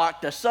stumbling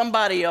block to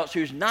somebody else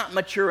who's not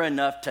mature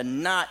enough to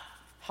not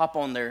hop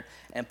on there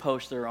and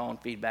post their own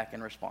feedback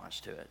and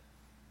response to it.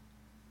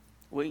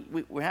 We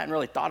hadn't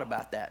really thought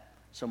about that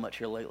so much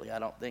here lately, I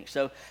don't think.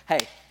 So, hey,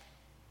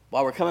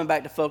 while we're coming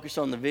back to focus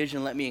on the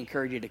vision, let me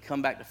encourage you to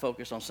come back to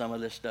focus on some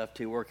of this stuff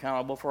too. We're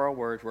accountable for our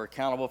words. We're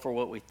accountable for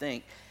what we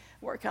think.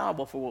 We're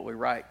accountable for what we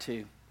write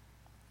too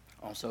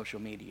on social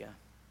media.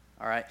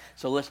 All right?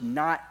 So let's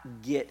not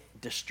get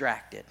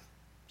distracted,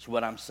 is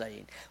what I'm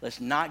saying.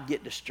 Let's not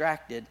get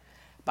distracted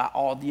by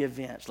all the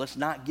events. Let's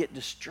not get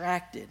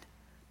distracted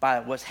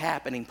by what's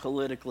happening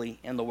politically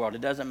in the world.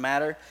 It doesn't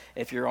matter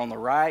if you're on the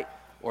right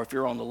or if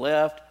you're on the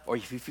left, or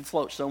if you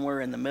float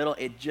somewhere in the middle.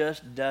 It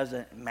just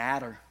doesn't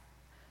matter.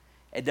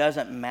 It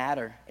doesn't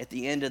matter at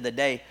the end of the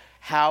day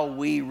how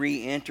we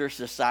re-enter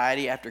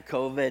society after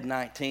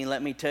COVID-19.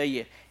 Let me tell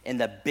you, in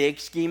the big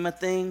scheme of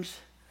things,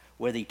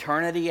 with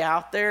eternity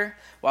out there,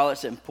 while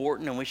it's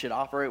important and we should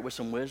operate with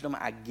some wisdom,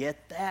 I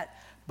get that.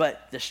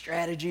 But the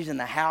strategies and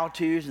the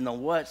how-tos and the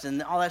whats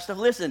and all that stuff,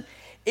 listen,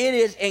 it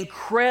is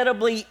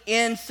incredibly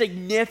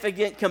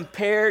insignificant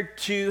compared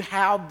to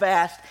how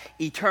vast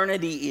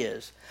eternity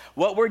is.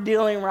 What we're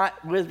dealing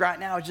with right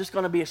now is just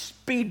going to be a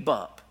speed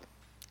bump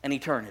in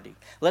eternity.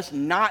 Let's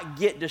not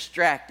get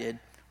distracted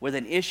with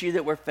an issue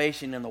that we're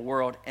facing in the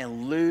world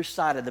and lose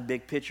sight of the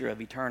big picture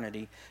of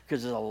eternity,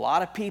 because there's a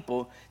lot of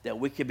people that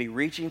we could be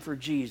reaching for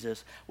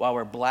Jesus while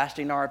we're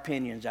blasting our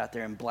opinions out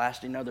there and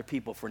blasting other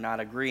people for not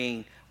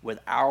agreeing with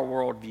our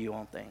worldview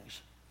on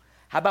things.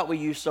 How about we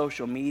use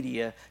social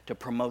media to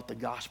promote the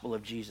gospel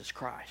of Jesus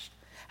Christ?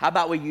 How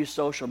about we use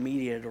social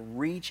media to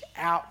reach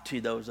out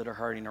to those that are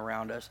hurting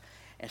around us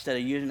instead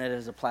of using it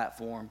as a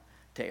platform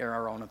to air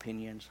our own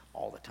opinions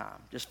all the time?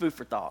 Just food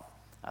for thought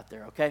out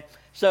there, okay?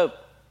 So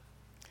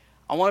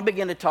I want to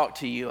begin to talk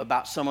to you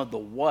about some of the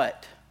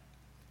what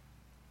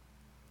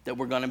that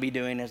we're going to be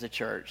doing as a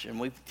church. And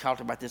we've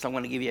talked about this. I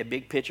want to give you a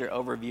big picture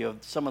overview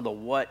of some of the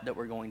what that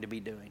we're going to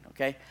be doing,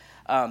 okay?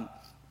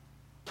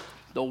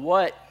 The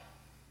what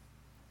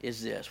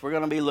is this. We're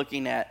going to be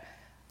looking at,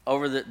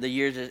 over the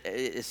years,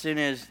 as soon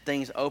as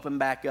things open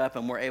back up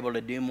and we're able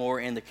to do more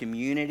in the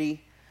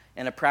community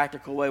in a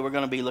practical way, we're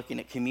going to be looking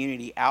at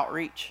community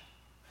outreach.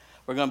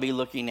 We're going to be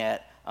looking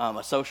at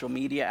a social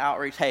media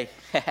outreach. Hey,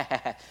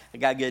 I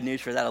got good news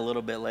for that a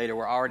little bit later.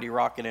 We're already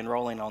rocking and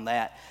rolling on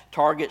that.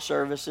 Target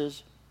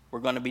services,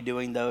 we're going to be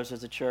doing those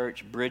as a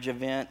church. Bridge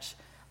events,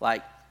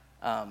 like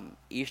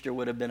Easter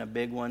would have been a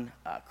big one.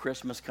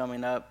 Christmas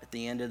coming up at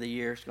the end of the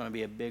year is going to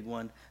be a big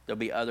one. There'll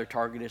be other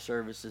targeted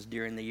services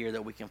during the year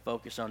that we can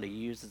focus on to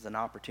use as an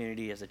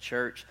opportunity as a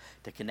church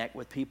to connect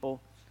with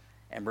people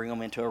and bring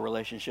them into a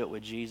relationship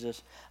with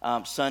Jesus.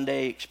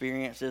 Sunday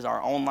experiences,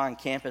 our online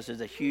campus is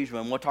a huge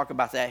one. We'll talk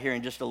about that here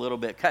in just a little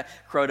bit.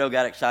 Croto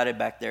got excited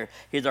back there.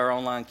 He's our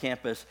online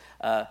campus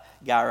guy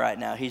right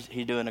now. He's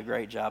doing a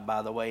great job,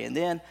 by the way. And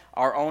then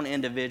our own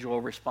individual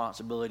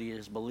responsibility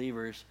as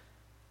believers,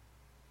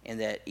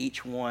 and that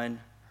each one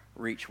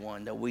reach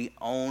one, that we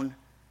own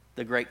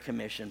the Great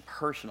Commission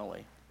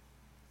personally.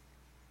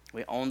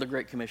 We own the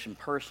Great Commission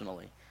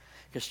personally.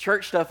 Because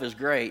church stuff is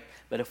great,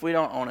 but if we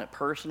don't own it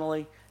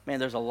personally, man,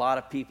 there's a lot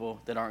of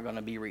people that aren't going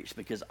to be reached,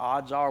 because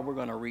odds are we're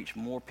going to reach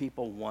more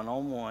people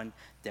one-on-one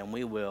than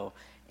we will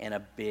in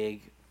a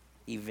big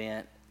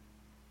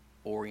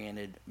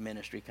event-oriented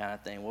ministry kind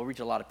of thing. We'll reach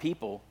a lot of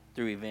people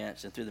through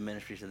events and through the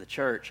ministries of the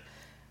church,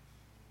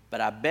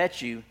 but I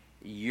bet you're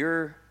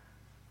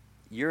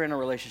in a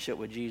relationship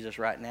with Jesus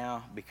right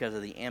now because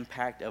of the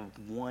impact of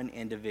one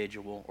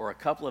individual or a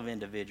couple of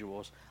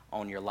individuals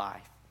on your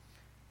life.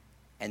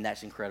 And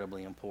that's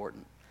incredibly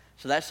important.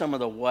 So that's some of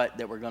the what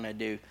that we're going to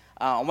do.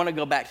 I want to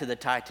go back to the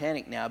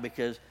Titanic now,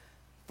 because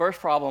first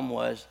problem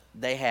was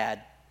they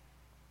had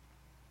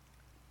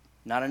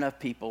not enough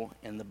people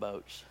in the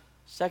boats.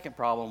 Second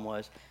problem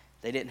was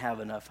they didn't have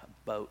enough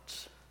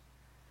boats.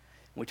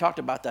 We talked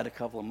about that a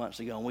couple of months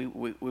ago,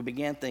 and we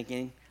began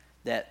thinking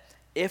that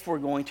if we're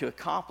going to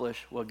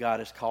accomplish what God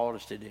has called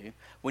us to do,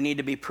 we need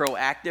to be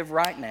proactive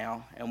right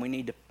now, and we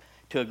need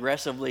to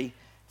aggressively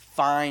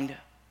find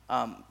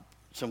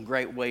some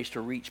great ways to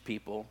reach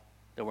people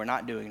that we're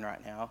not doing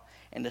right now.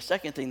 And the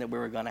second thing that we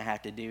were going to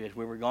have to do is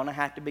we were going to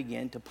have to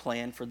begin to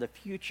plan for the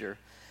future,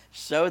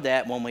 so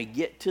that when we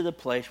get to the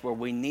place where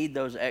we need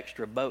those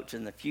extra boats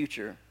in the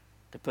future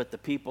to put the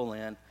people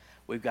in,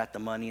 we've got the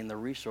money and the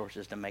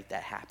resources to make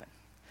that happen.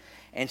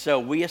 And so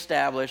we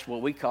established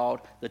what we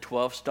called the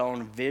 12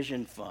 Stone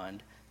Vision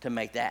Fund to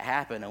make that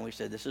happen. And we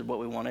said, this is what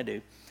we want to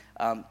do.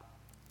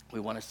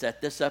 We want to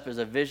set this up as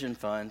a vision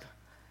fund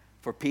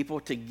for people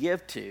to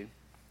give to,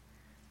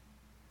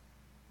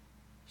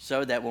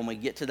 so that when we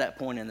get to that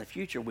point in the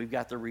future, we've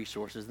got the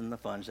resources and the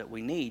funds that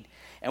we need.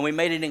 And we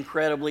made it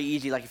incredibly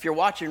easy. Like, if you're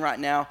watching right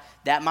now,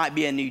 that might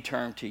be a new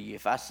term to you.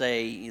 If I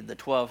say the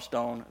 12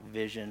 Stone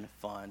Vision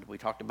Fund, we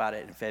talked about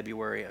it in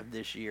February of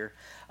this year.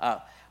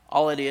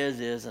 All it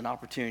is an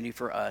opportunity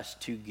for us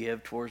to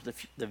give towards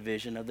the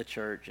vision of the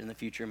church and the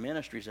future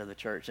ministries of the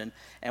church. And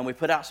we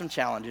put out some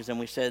challenges, and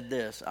we said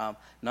this.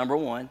 Number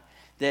one,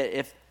 that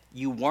if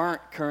you weren't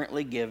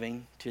currently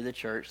giving to the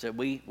church, that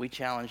we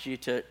challenge you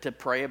to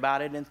pray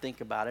about it and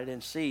think about it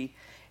and see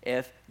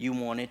if you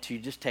wanted to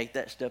just take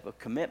that step of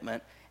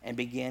commitment and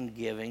begin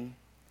giving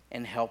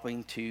and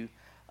helping to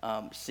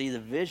see the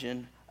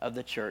vision of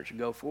the church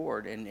go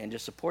forward, and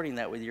just supporting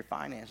that with your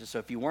finances. So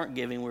if you weren't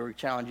giving, we would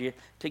challenge you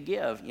to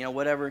give,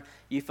 whatever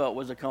you felt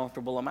was a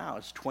comfortable amount.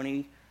 It's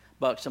 $20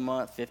 a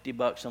month,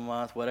 $50 a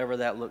month, whatever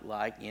that looked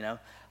like,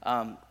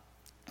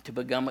 to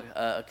become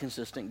a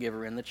consistent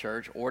giver in the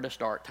church, or to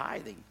start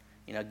tithing,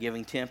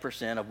 giving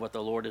 10% of what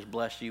the Lord has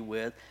blessed you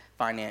with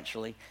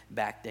financially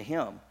back to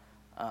Him.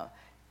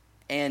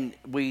 And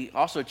we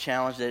also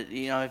challenge that,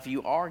 if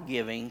you are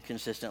giving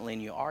consistently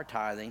and you are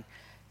tithing,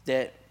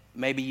 that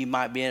maybe you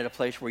might be at a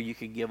place where you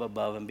could give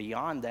above and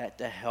beyond that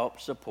to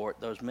help support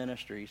those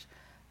ministries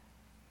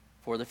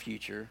for the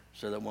future,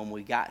 so that when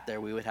we got there,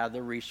 we would have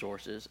the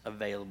resources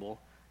available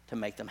to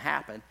make them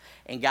happen.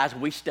 And guys,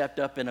 we stepped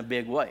up in a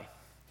big way.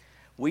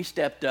 We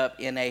stepped up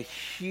in a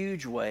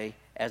huge way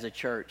as a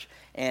church.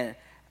 And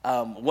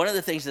one of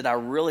the things that I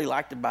really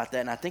liked about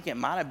that, and I think it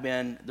might have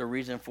been the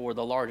reason for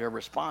the larger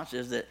response,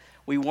 is that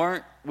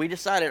we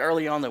decided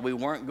early on that we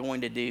weren't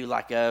going to do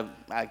like a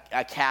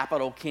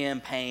capital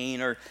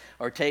campaign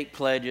or take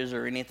pledges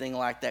or anything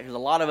like that, because a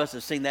lot of us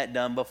have seen that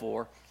done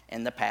before,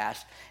 in the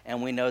past,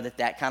 and we know that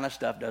that kind of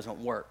stuff doesn't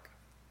work.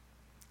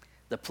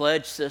 The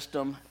pledge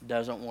system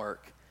doesn't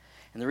work.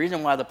 And the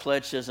reason why the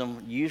pledge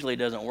system usually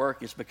doesn't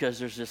work is because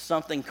there's just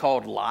something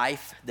called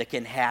life that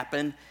can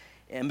happen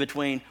in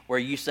between where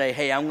you say,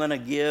 hey, I'm going to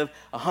give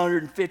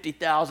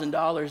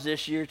 $150,000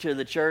 this year to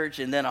the church,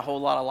 and then a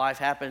whole lot of life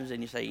happens,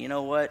 and you say, you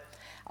know what?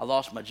 I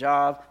lost my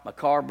job, my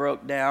car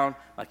broke down,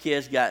 my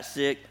kids got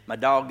sick, my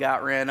dog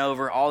got ran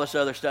over, all this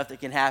other stuff that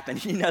can happen.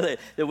 You know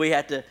that we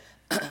had to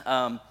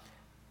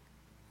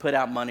put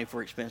out money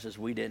for expenses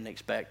we didn't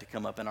expect to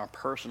come up in our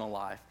personal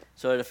life.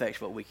 So it affects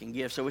what we can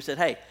give. So we said,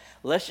 hey,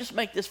 let's just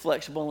make this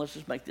flexible and let's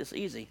just make this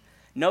easy.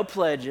 No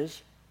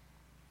pledges,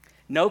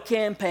 no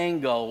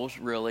campaign goals,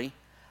 really.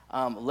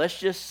 Let's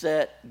just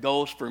set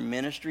goals for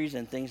ministries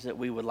and things that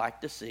we would like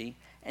to see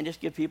and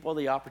just give people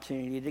the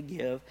opportunity to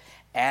give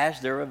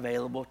as they're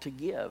available to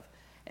give.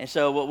 And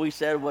so what we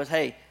said was,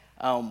 hey,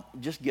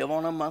 just give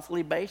on a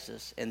monthly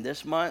basis. And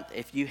this month,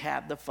 if you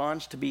have the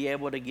funds to be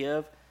able to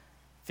give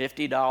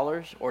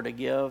 $50 or to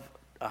give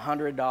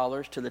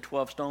 $100 to the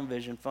 12 Stone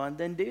Vision Fund,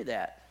 then do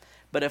that.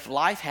 But if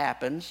life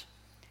happens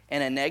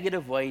in a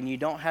negative way and you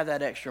don't have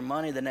that extra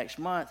money the next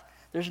month,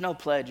 there's no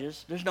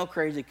pledges, there's no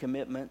crazy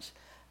commitments,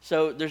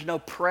 so there's no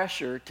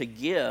pressure to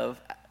give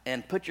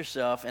and put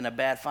yourself in a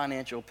bad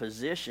financial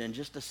position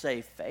just to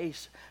save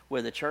face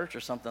with a church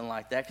or something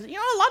like that. Because,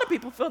 a lot of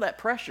people feel that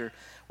pressure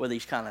with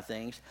these kind of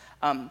things.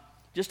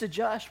 Just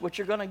adjust what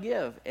you're going to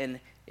give. And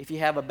if you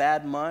have a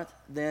bad month,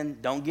 then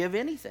don't give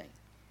anything.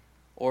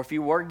 Or if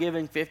you were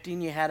giving 50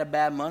 and you had a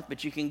bad month,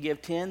 but you can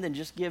give 10, then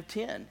just give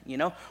 10,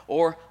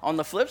 Or on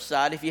the flip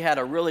side, if you had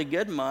a really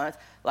good month,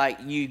 like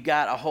you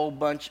got a whole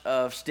bunch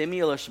of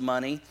stimulus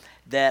money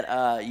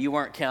that you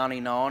weren't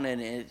counting on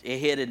and it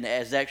hit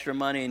as extra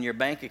money in your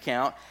bank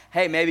account,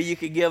 hey, maybe you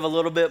could give a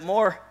little bit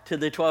more to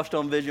the 12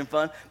 Stone Vision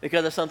Fund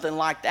because of something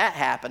like that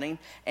happening,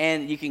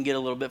 and you can get a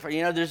little bit.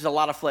 There's a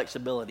lot of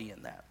flexibility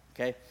in that,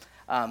 okay?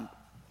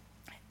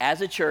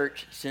 As a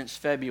church, since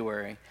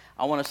February,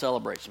 I want to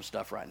celebrate some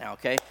stuff right now,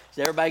 okay?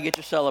 So everybody get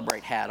your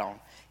Celebrate hat on.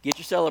 Get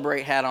your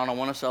Celebrate hat on. I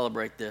want to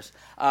celebrate this.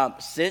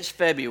 Since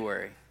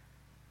February,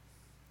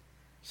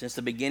 since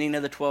the beginning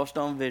of the 12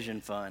 Stone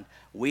Vision Fund,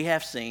 we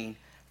have seen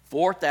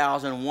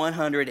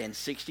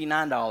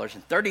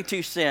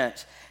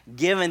 $4,169.32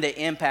 given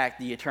to impact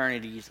the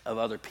eternities of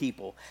other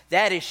people.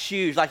 That is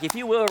huge. Like, if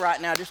you will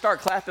right now, just start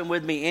clapping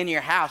with me in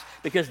your house,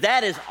 because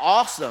that is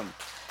awesome.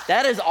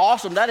 That is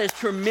awesome. That is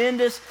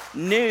tremendous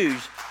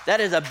news. That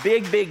is a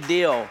big, big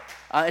deal.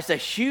 It's a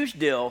huge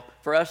deal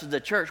for us as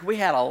a church. We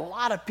had a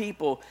lot of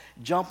people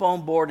jump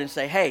on board and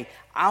say, hey,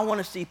 I want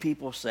to see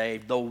people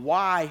saved. The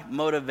why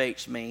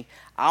motivates me.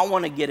 I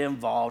want to get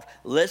involved.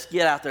 Let's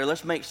get out there.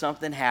 Let's make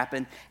something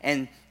happen.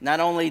 And not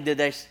only did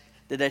they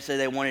say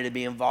they wanted to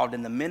be involved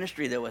in the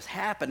ministry that was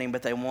happening,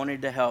 but they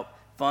wanted to help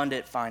fund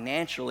it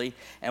financially.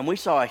 And we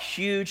saw a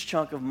huge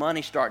chunk of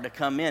money start to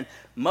come in.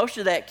 Most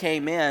of that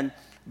came in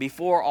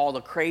before all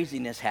the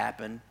craziness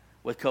happened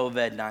with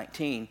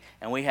COVID-19,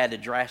 and we had to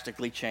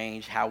drastically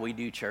change how we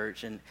do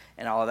church and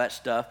all of that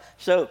stuff.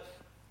 So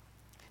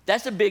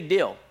that's a big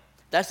deal.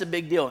 That's a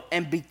big deal.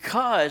 And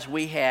because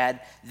we had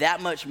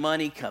that much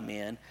money come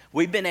in,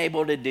 we've been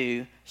able to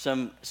do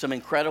some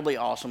incredibly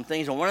awesome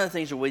things. And one of the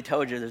things that we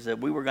told you is that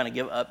we were going to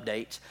give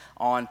updates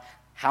on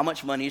how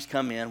much money has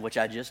come in, which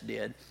I just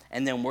did,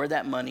 and then where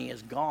that money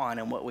is gone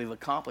and what we've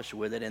accomplished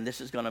with it. And this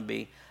is going to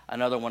be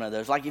another one of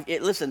those. Like,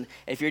 listen,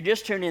 if you're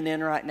just tuning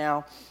in right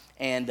now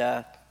and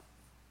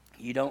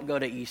you don't go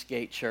to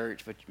Eastgate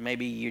Church, but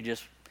maybe you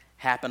just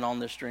happen on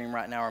the stream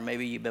right now, or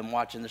maybe you've been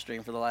watching the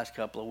stream for the last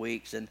couple of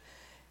weeks and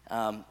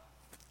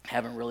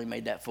haven't really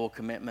made that full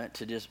commitment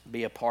to just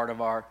be a part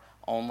of our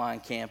online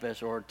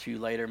campus, or to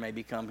later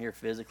maybe come here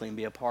physically and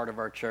be a part of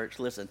our church.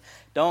 Listen,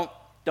 don't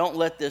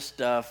let this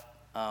stuff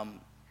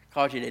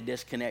cause you to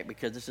disconnect,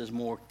 because this is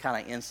more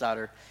kind of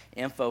insider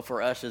info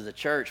for us as a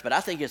church. But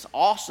I think it's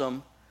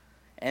awesome.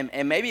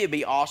 And maybe it'd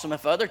be awesome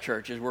if other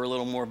churches were a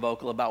little more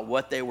vocal about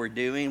what they were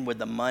doing with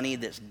the money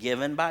that's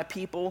given by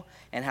people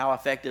and how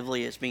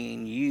effectively it's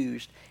being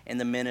used in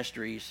the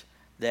ministries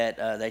that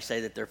they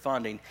say that they're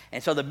funding.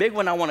 And so the big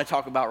one I want to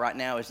talk about right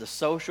now is the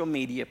social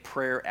media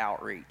prayer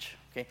outreach.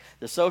 Okay,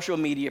 the social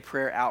media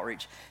prayer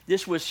outreach.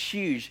 This was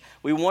huge.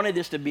 We wanted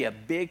this to be a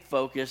big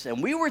focus,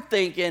 and we were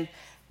thinking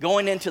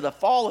going into the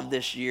fall of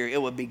this year,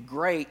 it would be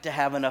great to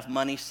have enough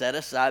money set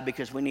aside,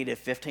 because we needed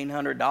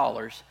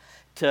 $1,500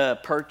 to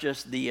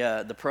purchase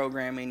the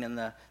programming and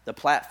the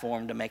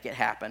platform to make it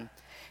happen.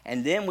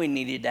 And then we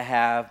needed to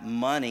have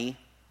money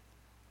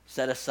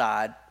set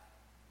aside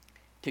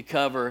to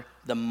cover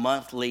the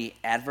monthly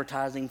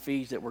advertising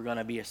fees that were going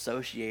to be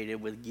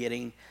associated with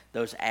getting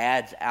those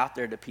ads out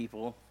there to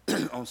people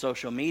on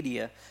social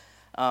media,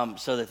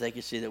 so that they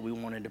could see that we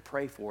wanted to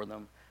pray for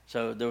them.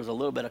 So there was a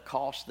little bit of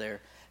cost there.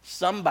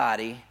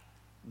 One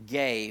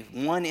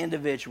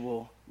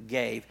individual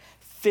gave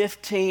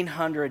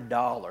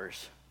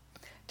 $1,500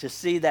 to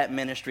see that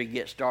ministry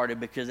get started,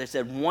 because they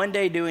said one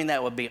day doing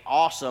that would be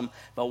awesome,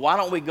 but why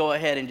don't we go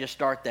ahead and just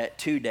start that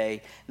 2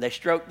 day? They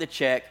stroked the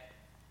check,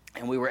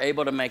 And we were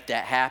able to make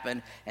that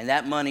happen, and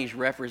that money is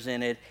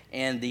represented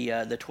in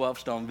the 12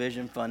 Stone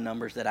Vision Fund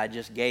numbers that I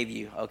just gave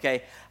you,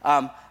 okay?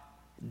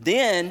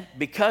 Then,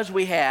 because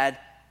we had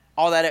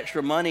all that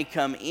extra money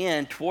come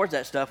in towards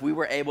that stuff, we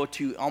were able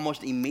to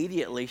almost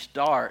immediately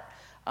start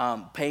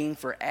paying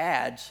for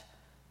ads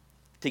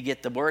to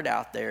get the word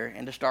out there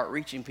and to start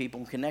reaching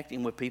people and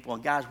connecting with people.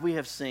 And guys, we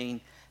have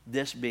seen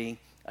this be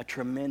a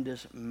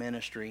tremendous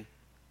ministry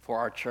for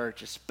our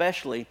church,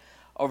 especially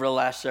over the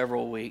last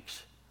several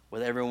weeks,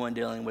 with everyone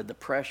dealing with the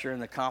pressure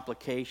and the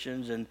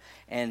complications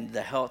and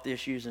the health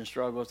issues and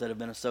struggles that have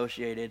been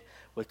associated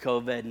with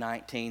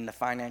COVID-19, the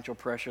financial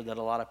pressure that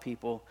a lot of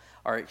people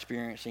are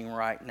experiencing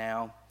right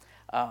now.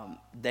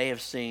 They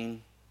have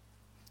seen,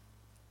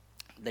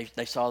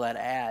 they saw that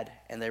ad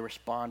and they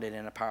responded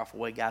in a powerful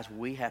way. Guys,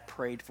 we have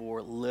prayed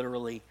for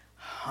literally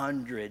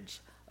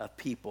hundreds of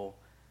people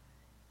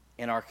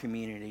in our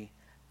community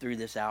through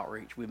this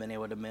outreach. We've been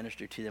able to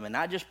minister to them and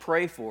not just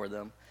pray for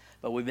them,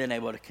 but we've been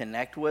able to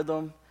connect with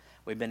them.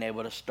 We've been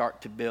able to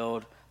start to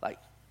build like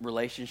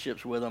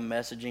relationships with them,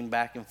 messaging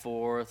back and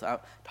forth,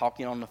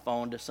 talking on the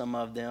phone to some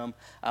of them.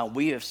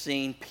 We have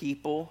seen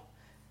people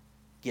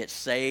get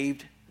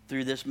saved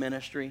through this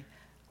ministry.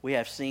 We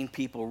have seen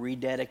people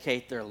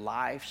rededicate their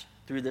lives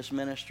through this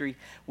ministry.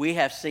 We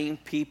have seen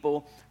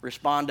people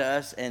respond to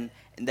us, and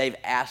they've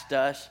asked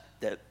us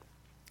that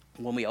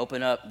when we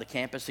open up the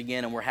campus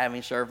again and we're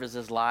having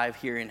services live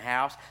here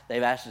in-house,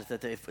 they've asked us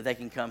that if they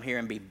can come here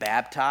and be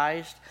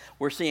baptized.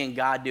 We're seeing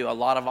God do a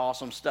lot of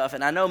awesome stuff.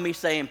 And I know me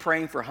saying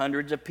praying for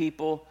hundreds of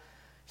people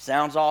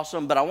sounds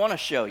awesome, but I want to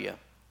show you,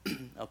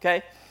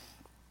 okay?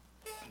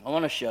 I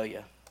want to show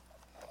you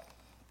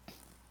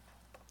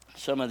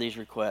some of these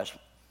requests.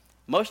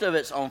 Most of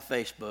it's on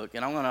Facebook,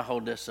 and I'm going to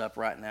hold this up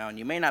right now, and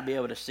you may not be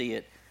able to see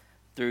it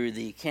through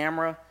the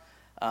camera.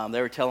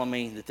 They were telling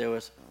me that there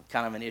was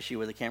kind of an issue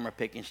with the camera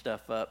picking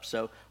stuff up.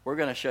 So we're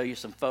going to show you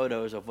some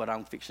photos of what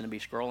I'm fixing to be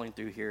scrolling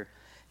through here.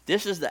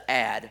 This is the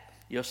ad.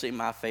 You'll see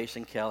my face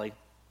and Kelly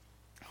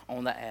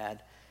on the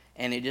ad.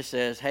 And it just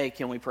says, hey,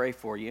 can we pray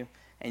for you?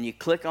 And you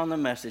click on the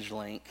message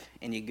link,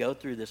 and you go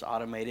through this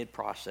automated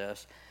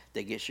process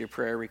that gets your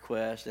prayer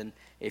request. And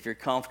if you're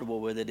comfortable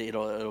with it,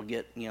 it'll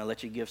get,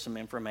 let you give some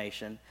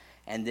information.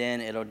 And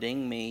then it'll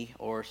ding me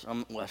or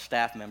a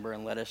staff member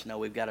and let us know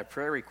we've got a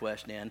prayer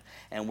request in.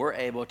 And we're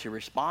able to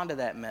respond to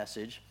that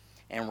message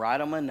and write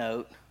them a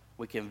note.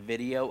 We can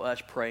video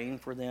us praying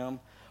for them,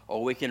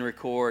 or we can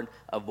record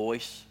a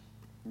voice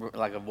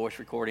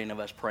recording of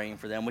us praying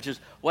for them, which is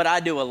what I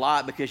do a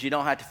lot because you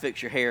don't have to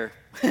fix your hair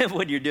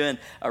when you're doing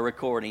a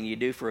recording. You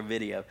do for a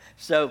video.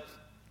 So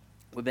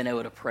we've been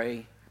able to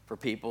pray for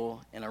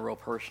people in a real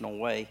personal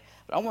way.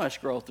 But I want to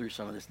scroll through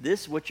some of this.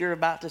 This, what you're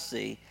about to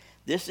see,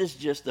 this is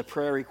just the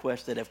prayer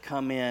requests that have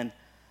come in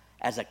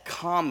as a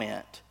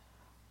comment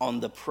on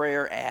the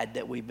prayer ad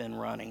that we've been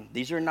running.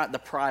 These are not the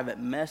private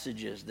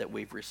messages that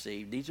we've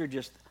received. These are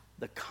just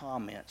the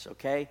comments,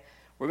 okay?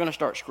 We're going to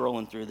start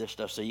scrolling through this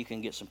stuff so you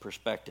can get some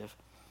perspective.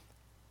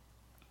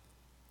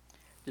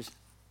 Just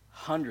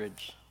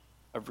hundreds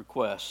of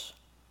requests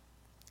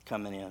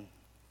coming in.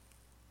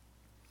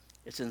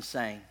 It's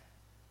insane.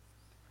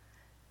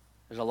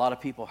 There's a lot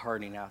of people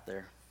hurting out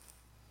there.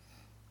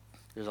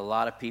 There's a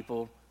lot of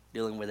people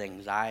dealing with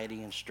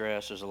anxiety and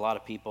stress. There's a lot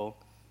of people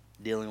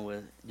dealing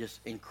with just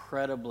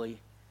incredibly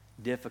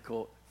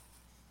difficult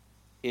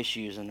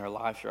issues in their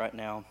lives right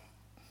now.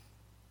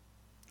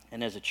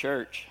 And as a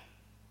church,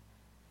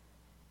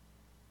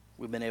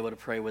 we've been able to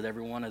pray with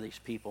every one of these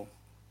people.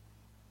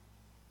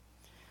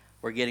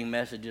 We're getting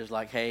messages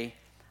like, hey,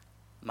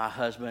 my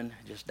husband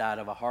just died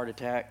of a heart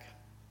attack.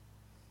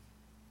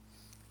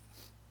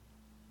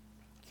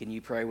 Can you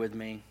pray with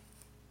me?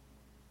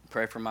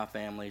 Pray for my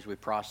family as we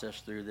process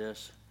through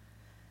this.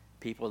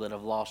 People that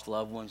have lost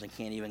loved ones and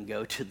can't even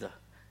go to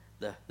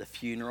the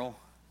funeral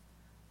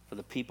for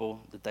the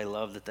people that they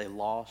love that they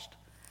lost.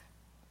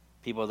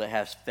 People that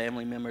have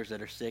family members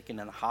that are sick and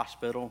in the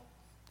hospital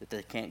that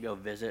they can't go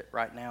visit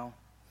right now.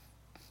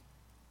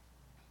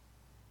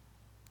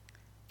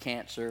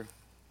 Cancer.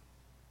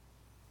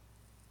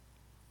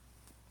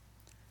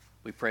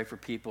 We pray for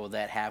people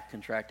that have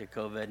contracted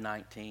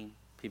COVID-19,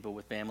 people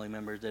with family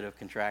members that have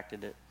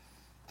contracted it.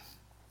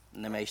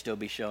 And they may still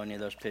be showing you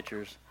those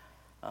pictures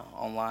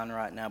online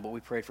right now, but we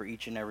pray for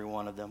each and every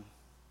one of them.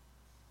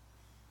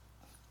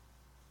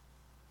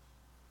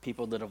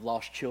 People that have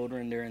lost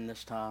children during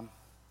this time.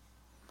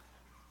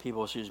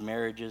 People whose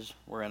marriages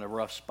were in a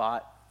rough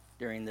spot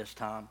during this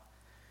time.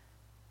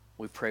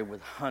 We pray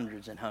with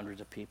hundreds and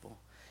hundreds of people.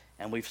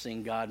 And we've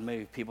seen God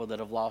move. People that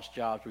have lost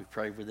jobs, we've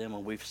prayed for them,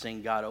 and we've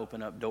seen God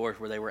open up doors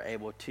where they were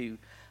able to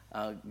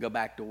go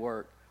back to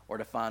work or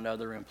to find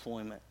other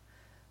employment.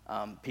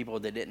 People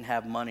that didn't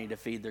have money to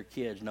feed their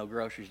kids, no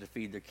groceries to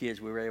feed their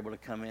kids, we were able to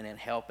come in and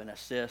help and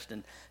assist,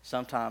 and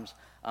sometimes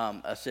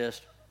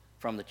assist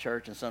from the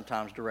church and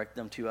sometimes direct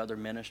them to other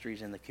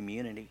ministries in the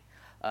community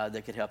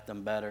that could help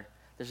them better.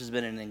 This has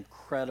been an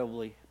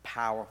incredibly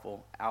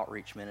powerful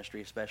outreach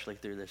ministry, especially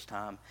through this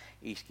time,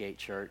 Eastgate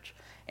Church.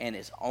 And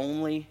it's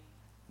only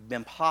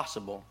been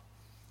possible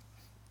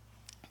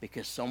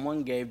because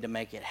someone gave to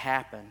make it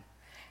happen,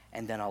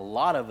 and then a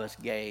lot of us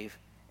gave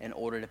in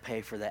order to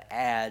pay for the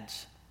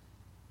ads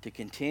to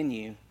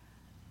continue,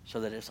 so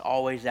that it's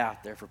always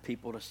out there for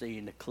people to see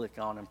and to click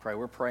on and pray.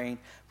 We're praying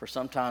for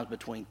sometimes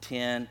between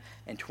 10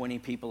 and 20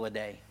 people a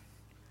day.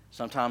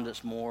 Sometimes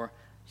it's more,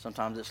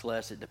 sometimes it's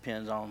less. It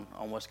depends on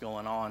what's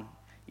going on.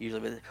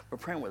 Usually we're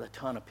praying with a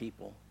ton of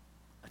people.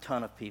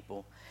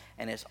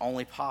 And it's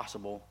only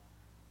possible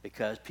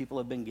because people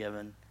have been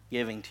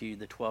giving to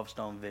the 12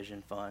 Stone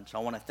Vision Fund. So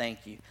I want to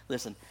thank you.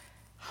 Listen,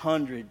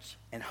 hundreds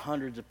and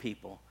hundreds of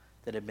people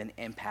that have been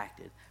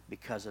impacted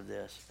because of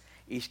this.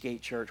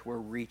 Eastgate Church, we're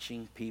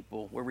reaching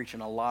people. We're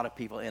reaching a lot of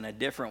people in a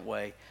different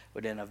way,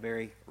 but in a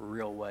very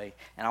real way.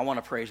 And I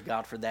want to praise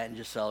God for that and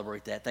just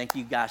celebrate that. Thank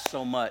you guys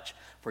so much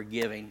for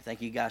giving.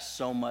 Thank you guys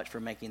so much for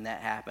making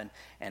that happen.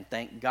 And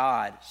thank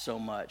God so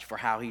much for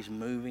how he's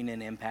moving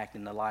and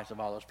impacting the lives of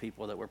all those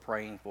people that we're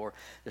praying for.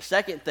 The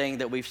second thing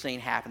that we've seen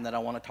happen that I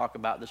want to talk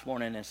about this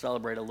morning and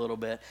celebrate a little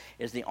bit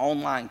is the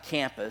online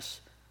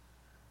campus.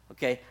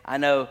 Okay, I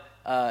know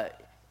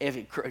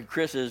if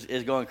Chris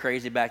is going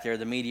crazy back there,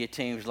 the media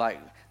team's like,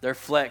 they're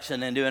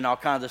flexing and doing all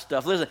kinds of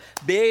stuff. Listen,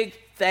 big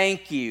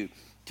thank you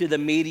to the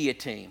media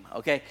team,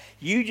 okay?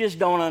 You just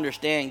don't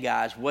understand,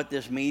 guys, what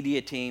this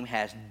media team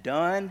has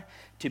done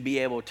to be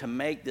able to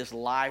make this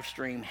live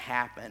stream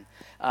happen.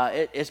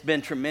 It's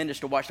been tremendous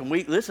to watch them.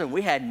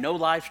 We had no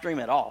live stream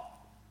at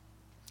all.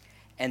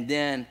 And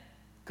then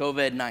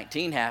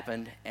COVID-19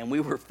 happened, and we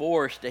were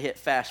forced to hit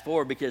fast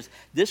forward because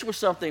this was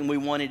something we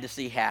wanted to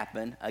see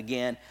happen,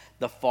 again,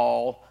 the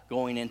fall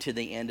going into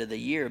the end of the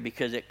year,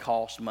 because it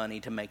costs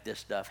money to make this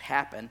stuff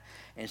happen.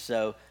 And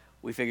so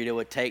we figured it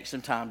would take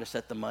some time to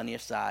set the money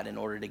aside in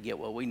order to get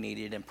what we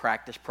needed and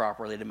practice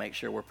properly to make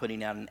sure we're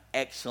putting out an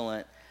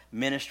excellent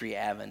ministry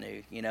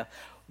avenue, you know.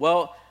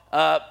 Well,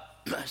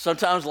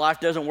 sometimes life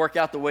doesn't work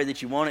out the way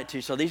that you want it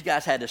to, so these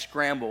guys had to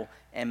scramble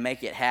and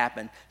make it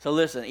happen. So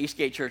listen,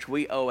 Eastgate Church,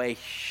 we owe a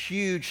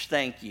huge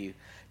thank you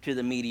to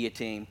the media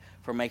team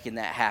for making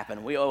that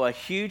happen. We owe a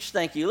huge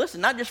thank you.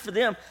 Listen, not just for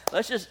them.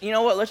 Let's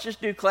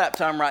just do clap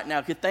time right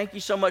now. Thank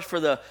you so much for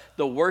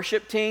the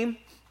worship team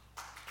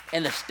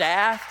and the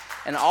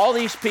staff and all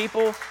these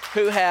people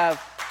who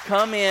have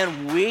come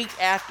in week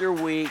after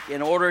week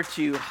in order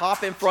to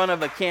hop in front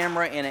of a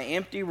camera in an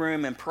empty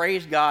room and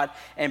praise God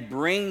and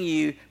bring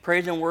you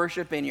praise and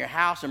worship in your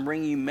house and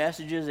bring you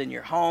messages in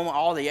your home,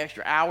 all the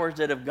extra hours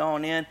that have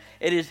gone in.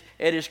 It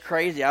is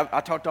crazy.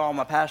 I talked to all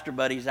my pastor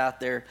buddies out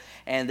there,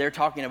 and they're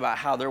talking about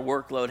how their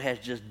workload has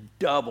just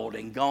doubled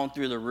and gone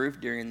through the roof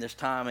during this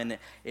time, and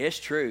it's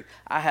true.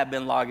 I have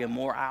been logging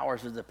more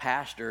hours as a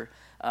pastor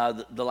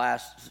the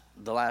last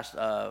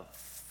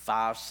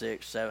 5,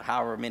 6, 7,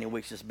 however many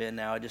weeks it's been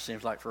now. It just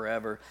seems like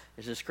forever.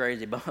 It's just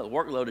crazy, but the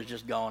workload has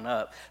just gone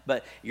up.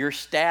 But your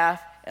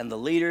staff and the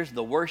leaders,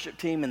 the worship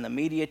team and the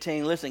media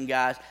team, listen,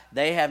 guys,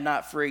 they have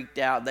not freaked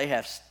out. They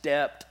have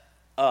stepped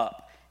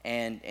up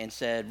and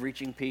said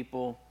reaching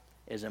people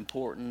is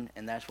important,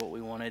 and that's what we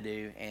want to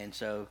do. And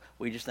so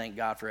we just thank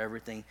God for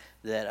everything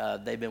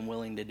that they've been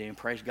willing to do. And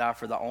praise God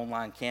for the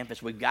online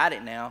campus. We've got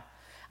it now.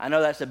 I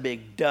know that's a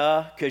big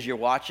duh because you're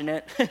watching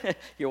it.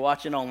 You're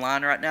watching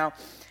online right now.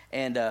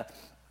 And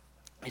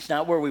it's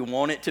not where we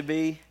want it to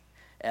be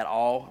at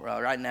all.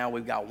 Right now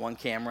we've got one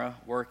camera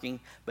working,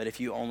 but if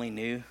you only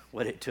knew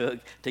what it took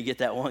to get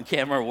that one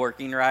camera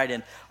working right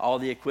and all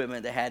the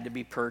equipment that had to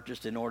be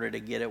purchased in order to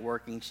get it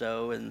working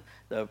and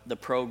the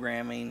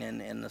programming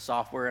and the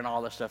software and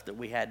all the stuff that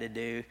we had to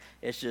do,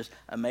 it's just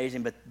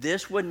amazing. But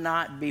this would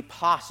not be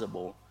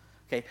possible.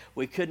 Okay,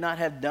 we could not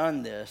have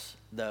done this,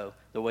 though,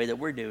 the way that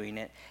we're doing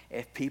it,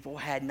 if people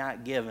had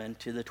not given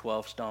to the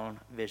 12 Stone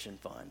Vision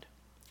Fund.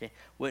 Okay,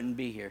 wouldn't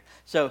be here.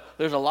 So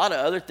there's a lot of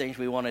other things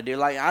we want to do.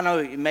 Like, I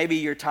know maybe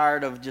you're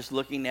tired of just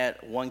looking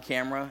at one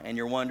camera and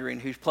you're wondering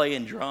who's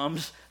playing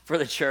drums for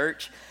the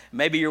church.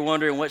 Maybe you're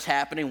wondering what's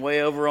happening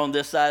way over on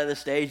this side of the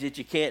stage that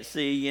you can't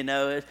see, you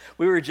know.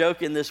 We were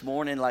joking this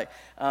morning,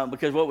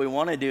 because what we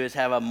want to do is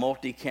have a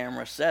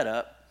multi-camera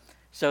setup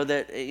so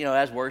that, you know,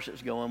 as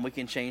worship's going, we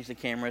can change the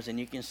cameras and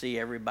you can see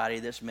everybody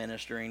that's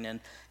ministering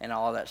and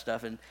all of that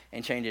stuff and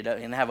change it up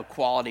and have a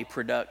quality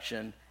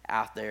production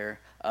out there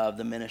of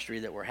the ministry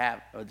that we're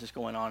having, just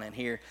going on in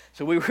here.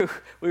 So we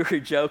were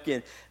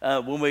joking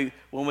when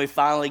we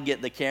finally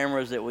get the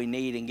cameras that we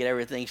need and get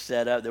everything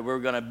set up, that we're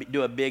going to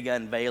do a big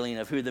unveiling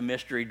of who the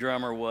mystery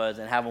drummer was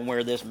and have them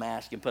wear this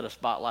mask and put a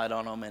spotlight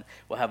on them, and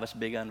we'll have this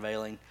big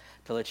unveiling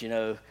to let you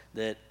know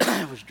that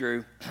it was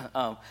Drew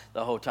the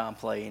whole time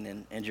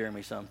playing, and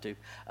Jeremy some too.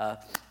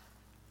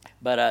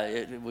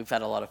 But we've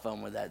had a lot of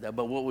fun with that, though.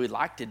 But what we'd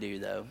like to do,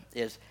 though,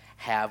 is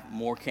have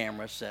more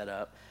cameras set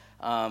up.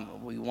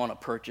 We want to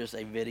purchase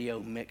a video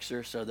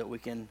mixer so that we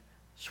can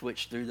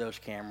switch through those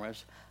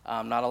cameras.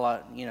 Not a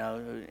lot,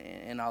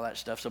 and all that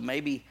stuff. So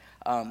maybe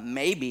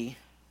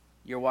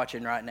you're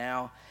watching right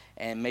now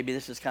and maybe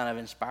this has kind of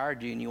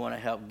inspired you and you want to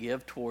help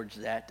give towards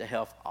that to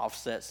help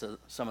offset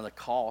some of the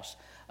costs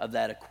of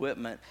that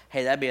equipment,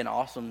 hey, that'd be an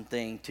awesome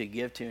thing to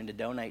give to and to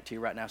donate to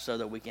right now so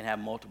that we can have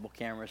multiple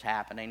cameras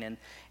happening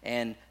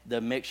and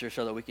the mixer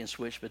so that we can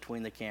switch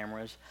between the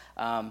cameras.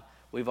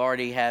 We've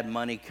already had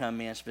money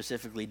come in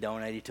specifically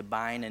donated to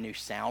buying a new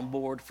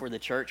soundboard for the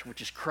church,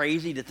 which is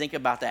crazy to think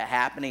about that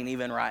happening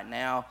even right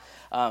now,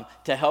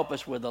 to help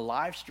us with the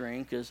live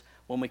stream, because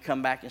when we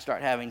come back and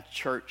start having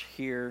church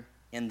here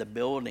in the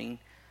building,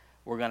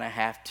 we're going to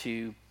have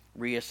to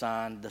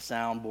reassign the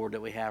soundboard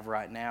that we have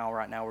right now.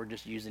 Right now we're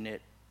just using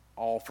it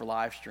all for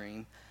live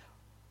stream.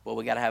 Well,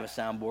 we got to have a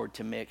soundboard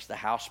to mix the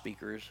house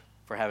speakers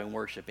for having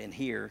worship in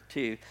here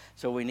too.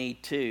 So we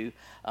need two.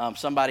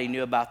 Somebody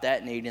knew about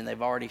that need and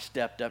they've already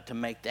stepped up to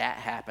make that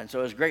happen.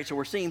 So it's great. So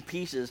we're seeing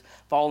pieces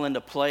fall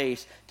into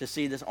place to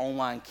see this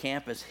online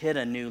campus hit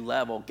a new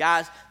level.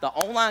 Guys, the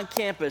online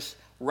campus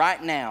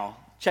right now,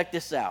 check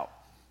this out.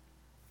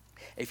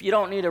 If you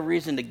don't need a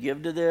reason to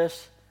give to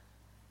this,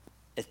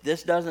 if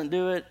this doesn't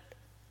do it,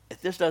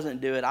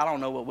 I don't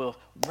know what will.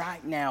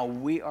 Right now,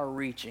 we are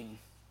reaching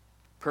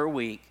per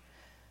week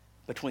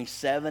between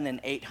 700 and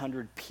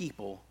 800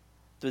 people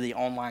through the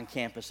online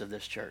campus of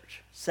this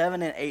church.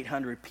 700 and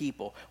 800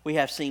 people. We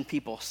have seen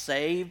people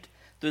saved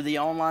through the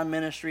online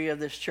ministry of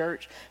this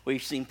church.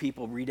 We've seen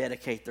people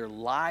rededicate their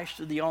lives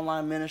through the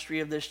online ministry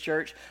of this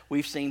church.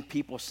 We've seen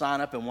people sign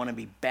up and want to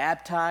be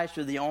baptized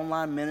through the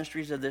online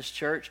ministries of this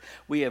church.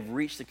 We have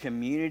reached the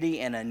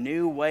community in a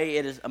new way.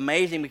 It is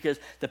amazing because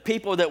the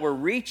people that we're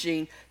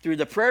reaching through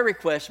the prayer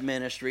request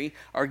ministry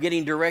are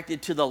getting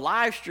directed to the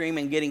live stream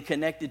and getting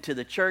connected to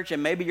the church.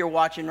 And maybe you're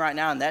watching right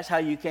now and that's how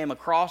you came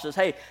across us.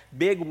 Hey,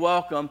 big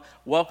welcome.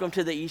 Welcome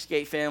to the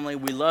Eastgate family.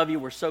 We love you.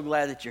 We're so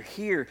glad that you're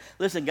here.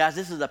 Listen, guys,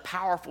 this is a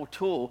powerful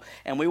tool,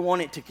 and we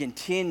want it to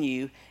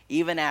continue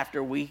even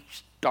after we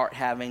start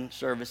having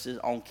services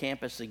on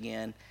campus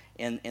again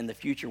in the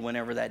future,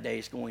 whenever that day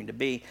is going to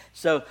be.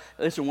 So,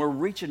 listen, we're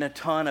reaching a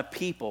ton of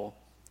people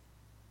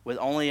with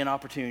only an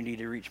opportunity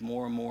to reach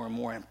more and more and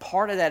more. And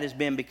part of that has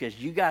been because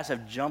you guys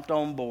have jumped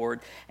on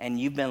board and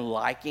you've been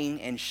liking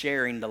and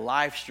sharing the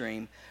live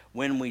stream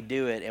when we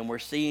do it, and we're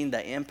seeing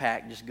the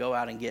impact just go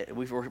out and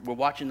we're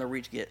watching the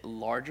reach get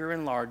larger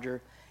and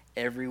larger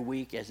every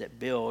week as it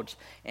builds,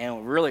 and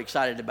we're really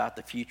excited about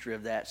the future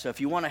of that. So if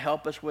you want to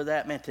help us with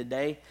that, man,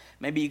 today,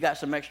 maybe you got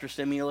some extra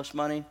stimulus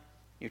money,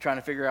 you're trying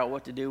to figure out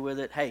what to do with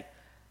it, hey,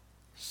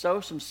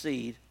 sow some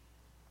seed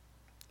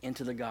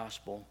into the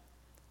gospel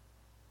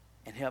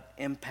and help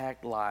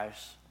impact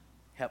lives,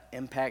 help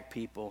impact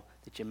people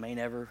that you may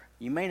never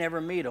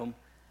meet them,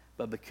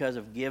 but because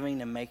of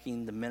giving and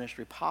making the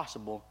ministry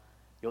possible,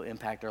 you'll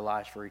impact their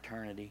lives for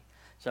eternity.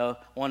 So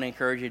I want to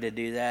encourage you to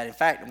do that. In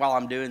fact, while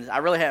I'm doing this, I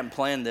really haven't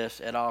planned this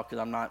at all because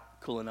I'm not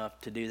cool enough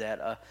to do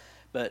that.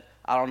 But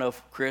I don't know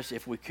if, Chris,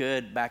 if we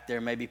could back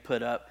there maybe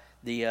put up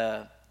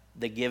the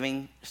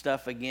giving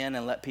stuff again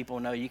and let people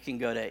know you can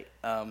go to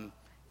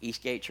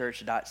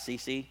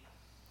eastgatechurch.cc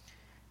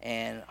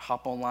and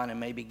hop online and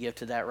maybe give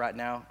to that right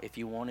now if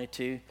you wanted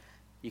to.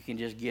 You can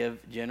just give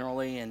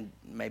generally and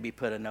maybe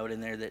put a note in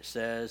there that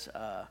says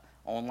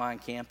online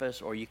campus,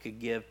 or you could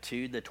give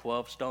to the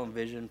 12 Stone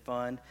Vision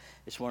Fund.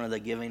 It's one of the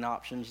giving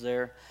options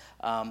there.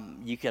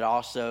 You could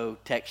also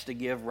text to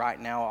give right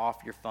now off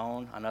your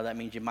phone. I know that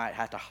means you might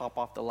have to hop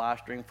off the live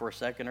stream for a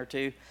second or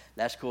two.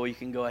 That's cool. You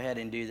can go ahead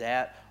and do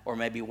that, or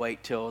maybe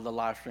wait till the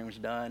live stream's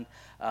done.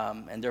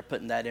 And they're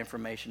putting that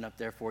information up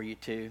there for you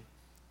too,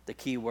 the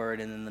keyword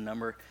and then the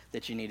number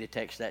that you need to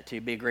text that to.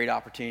 Be a great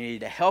opportunity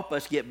to help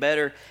us get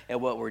better at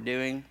what we're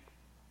doing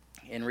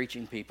in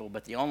reaching people.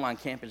 But the online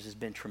campus has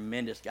been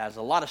tremendous, guys.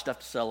 A lot of stuff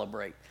to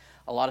celebrate.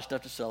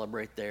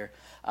 There.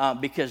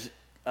 Because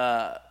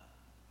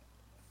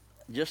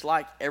just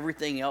like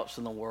everything else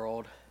in the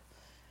world,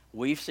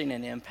 we've seen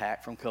an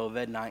impact from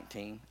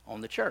COVID-19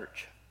 on the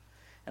church.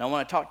 And I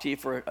want to talk to you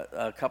for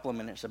a couple of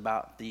minutes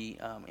about the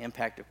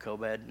impact of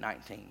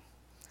COVID-19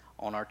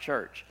 on our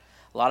church.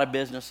 A lot of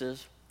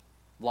businesses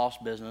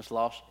lost business,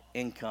 lost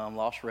income,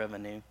 lost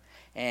revenue.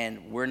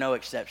 And we're no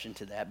exception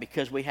to that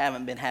because we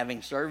haven't been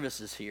having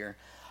services here.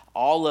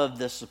 All of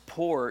the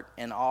support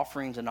and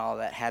offerings and all of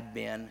that have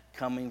been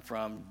coming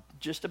from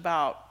just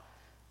about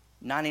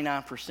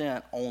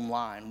 99%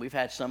 online. We've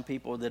had some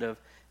people that have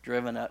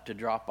driven up to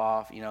drop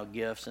off,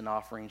 gifts and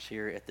offerings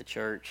here at the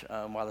church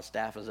while the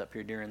staff is up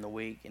here during the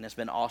week. And it's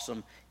been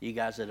awesome, you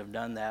guys that have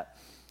done that.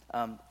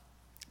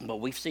 But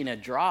we've seen a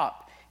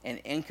drop in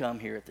income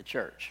here at the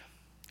church.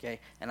 Okay,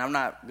 and I'm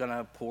not going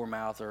to pour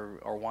mouth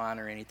or whine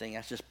or anything.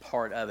 That's just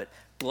part of it.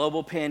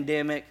 Global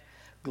pandemic,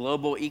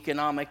 global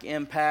economic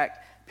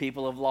impact.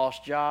 People have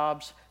lost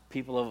jobs.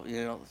 People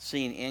have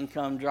seen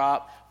income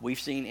drop. We've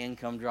seen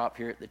income drop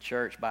here at the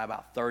church by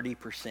about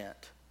 30%.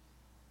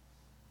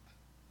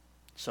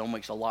 Some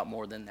weeks a lot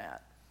more than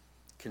that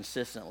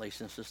consistently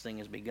since this thing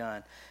has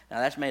begun. Now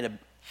that's made a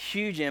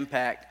huge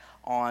impact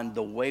on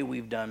the way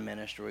we've done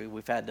ministry.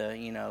 We've had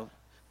to,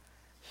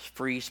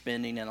 free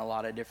spending in a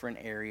lot of different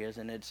areas,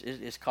 and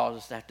it's caused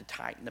us to have to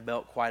tighten the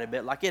belt quite a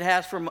bit, like it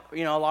has for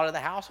a lot of the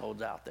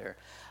households out there.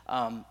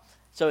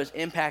 So it's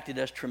impacted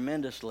us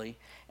tremendously,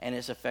 and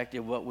it's affected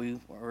what we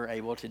were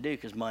able to do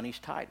because money's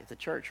tight at the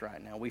church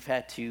right now. We've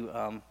had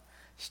to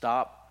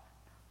stop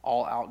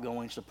all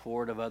outgoing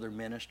support of other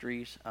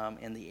ministries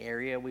in the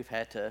area. We've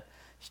had to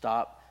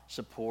stop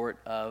support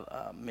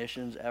of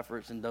missions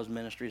efforts in those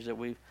ministries that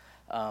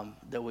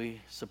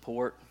we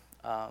support.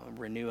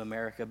 Renew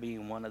America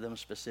being one of them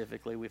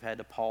specifically. We've had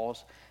to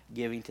pause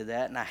giving to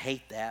that, and I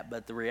hate that,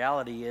 but the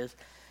reality is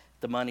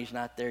the money's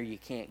not there, you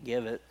can't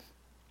give it.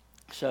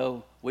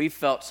 So we've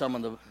felt some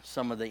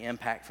of the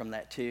impact from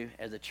that too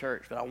as a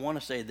church. But I want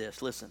to say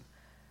this, listen.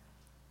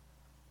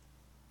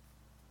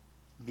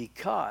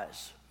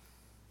 Because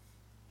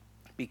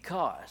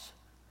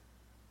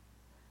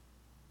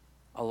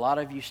a lot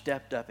of you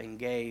stepped up and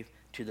gave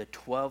to the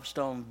 12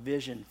 Stone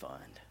Vision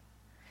Fund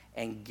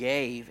and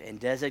gave and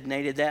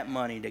designated that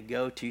money to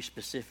go to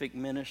specific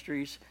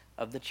ministries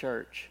of the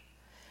church,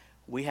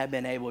 we have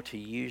been able to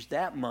use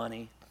that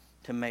money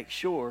to make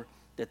sure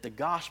that the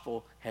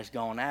gospel has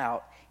gone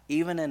out,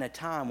 even in a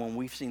time when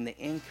we've seen the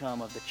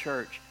income of the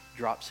church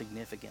drop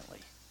significantly.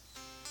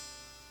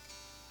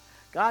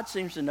 God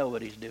seems to know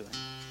what he's doing,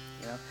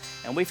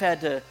 and we've had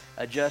to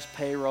adjust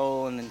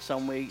payroll and in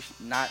some weeks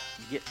not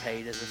get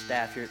paid as a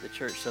staff here at the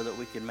church so that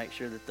we can make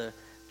sure that the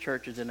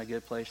church is in a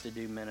good place to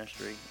do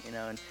ministry,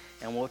 and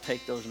we'll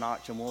take those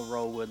knocks and we'll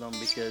roll with them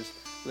because,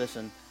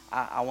 listen,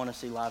 I want to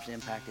see lives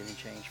impacted and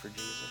changed for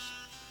Jesus.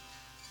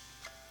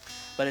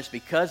 But it's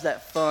because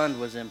that fund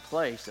was in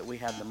place that we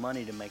have the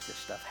money to make this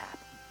stuff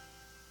happen.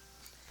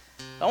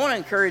 I want to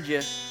encourage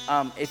you,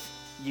 if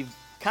you've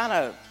kind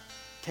of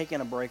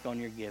taken a break on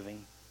your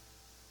giving,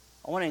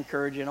 I want to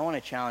encourage you and I want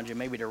to challenge you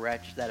maybe to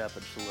ratchet that up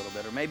just a little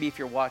bit. Or maybe if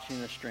you're watching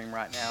the stream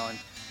right now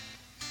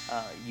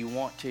and you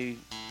want to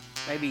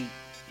maybe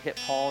hit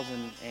pause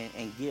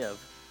and give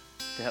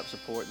to help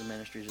support the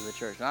ministries of the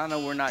church. And I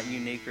know we're not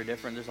unique or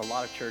different. There's a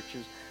lot of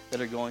churches that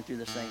are going through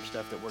the same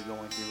stuff that we're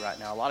going through right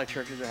now. A lot of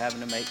churches are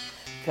having to make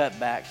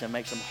cutbacks and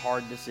make some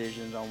hard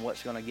decisions on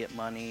what's going to get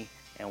money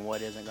and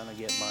what isn't going to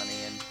get money.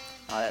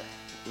 And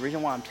the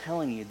reason why I'm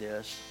telling you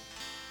this,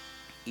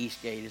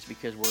 Eastgate, is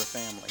because we're a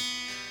family.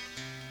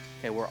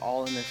 Okay, we're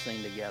all in this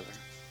thing together.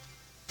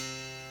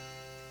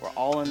 We're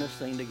all in this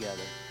thing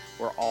together.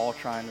 We're all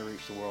trying to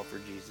reach the world for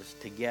Jesus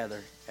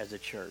together as a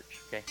church.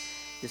 Okay,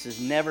 this has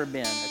never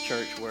been a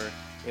church where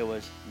it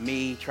was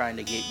me trying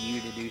to get you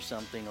to do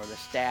something or the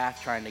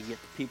staff trying to get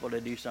the people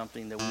to do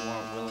something that we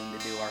weren't willing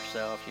to do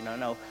ourselves.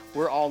 No,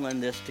 we're all in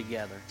this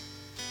together.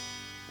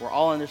 We're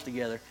all in this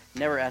together.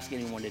 Never ask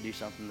anyone to do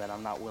something that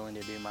I'm not willing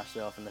to do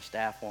myself, and the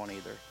staff won't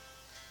either.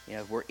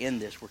 If we're in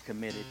this, we're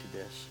committed to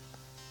this.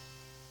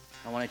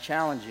 I want to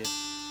challenge you.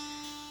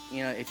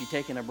 If you're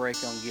taking a break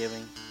on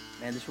giving,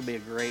 man, this will be a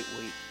great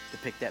week to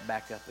pick that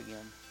back up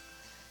again.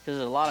 Because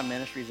there's a lot of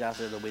ministries out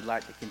there that we'd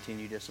like to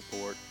continue to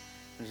support.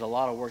 There's a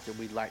lot of work that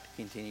we'd like to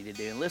continue to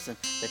do. And listen,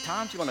 the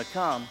time's going to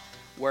come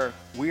where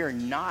we are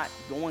not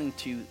going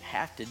to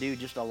have to do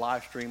just a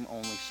live stream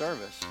only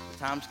service. The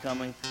time's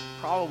coming,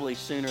 probably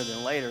sooner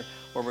than later,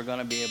 where we're going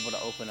to be able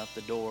to open up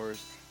the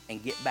doors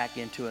and get back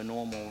into a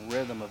normal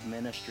rhythm of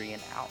ministry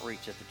and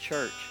outreach at the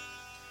church.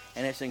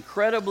 And it's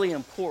incredibly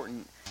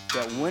important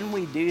that when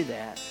we do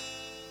that,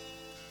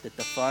 that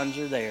the funds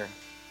are there,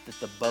 that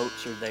the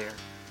boats are there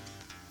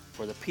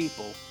for the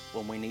people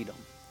when we need them.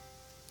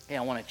 Hey,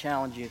 I want to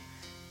challenge you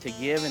to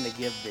give and to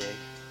give big,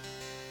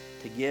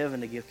 to give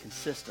and to give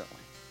consistently,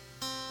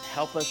 to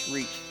help us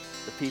reach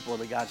the people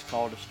that God's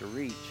called us to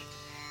reach,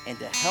 and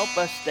to help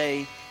us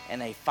stay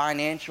in a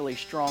financially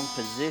strong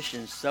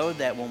position so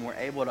that when we're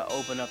able to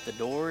open up the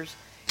doors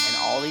and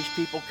all these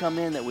people come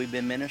in that we've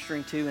been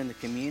ministering to in the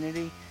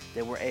community,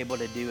 that we're able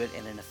to do it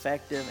in an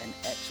effective and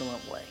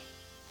excellent way.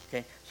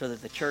 Okay, so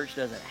that the church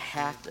doesn't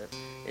have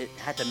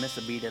to miss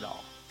a beat at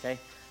all. Okay,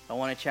 I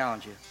want to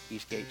challenge you,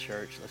 Eastgate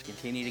Church. Let's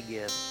continue to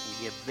give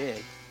and give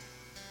big,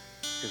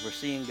 because we're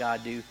seeing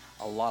God do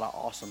a lot of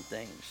awesome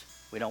things.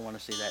 We don't want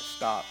to see that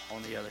stop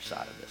on the other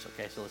side of this.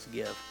 Okay, so let's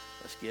give,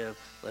 let's give,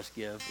 let's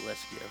give,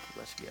 let's give,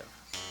 let's give.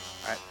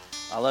 All right,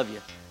 I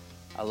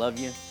love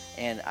you,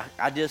 and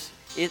I just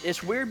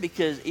it's weird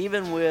because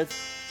even with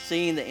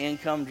seeing the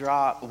income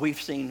drop,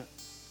 we've seen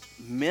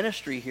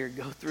ministry here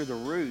go through the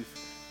roof.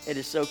 It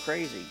is so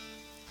crazy.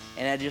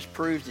 And that just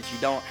proves that you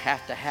don't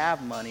have to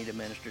have money to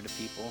minister to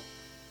people,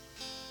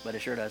 but it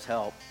sure does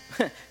help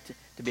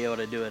to be able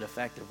to do it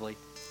effectively.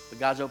 But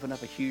God's opened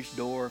up a huge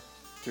door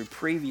through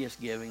previous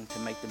giving to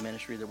make the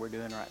ministry that we're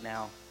doing right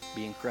now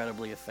be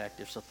incredibly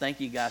effective. So thank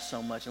you guys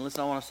so much. And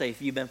listen, I want to say,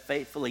 if you've been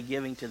faithfully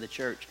giving to the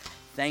church,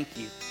 thank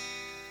you.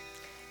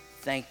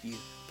 Thank you.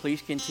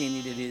 Please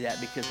continue to do that,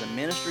 because the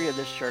ministry of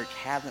this church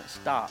hasn't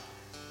stopped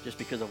just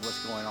because of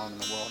what's going on in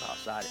the world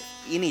outside.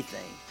 If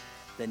anything,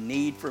 the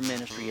need for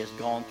ministry has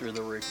gone through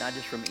the roof, not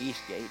just from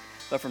Eastgate,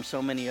 but from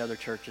so many other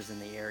churches in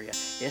the area.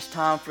 It's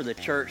time for the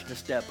church to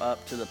step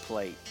up to the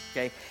plate,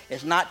 okay?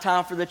 It's not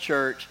time for the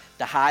church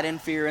to hide in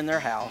fear in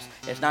their house.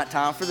 It's not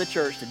time for the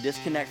church to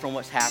disconnect from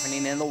what's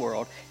happening in the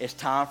world. It's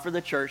time for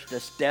the church to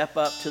step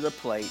up to the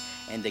plate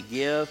and to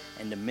give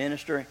and to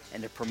minister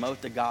and to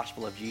promote the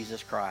gospel of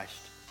Jesus Christ.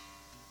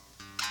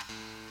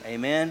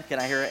 Amen? Can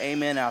I hear an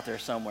amen out there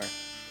somewhere?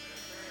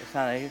 It's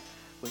time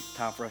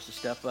for us to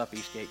step up,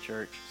 Eastgate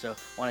Church. So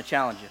I want to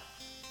challenge you.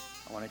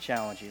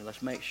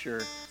 Let's make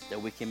sure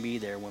that we can be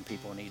there when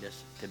people need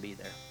us to be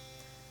there.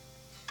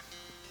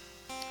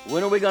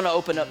 When are we going to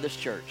open up this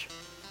church?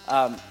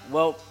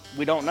 Well,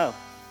 we don't know.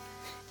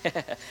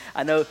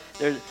 I know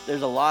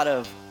there's a lot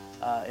of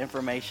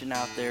information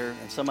out there,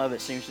 and some of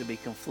it seems to be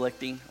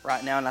conflicting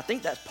right now. And I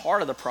think that's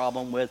part of the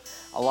problem with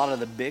a lot of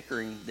the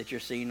bickering that you're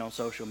seeing on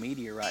social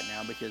media right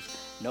now, because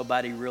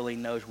nobody really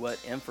knows what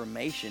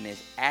information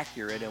is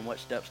accurate and what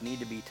steps need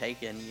to be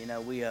taken. You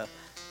know, we're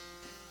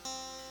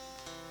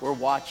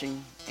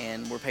watching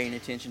and we're paying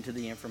attention to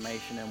the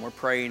information, and we're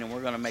praying, and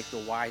we're going to make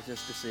the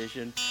wisest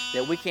decision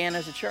that we can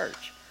as a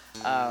church.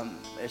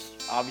 It's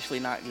obviously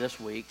not this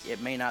week.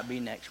 It may not be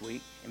next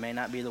week. It may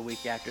not be the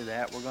week after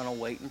that. We're going to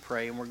wait and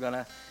pray, and we're going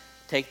to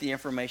take the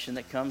information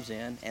that comes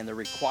in and the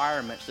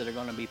requirements that are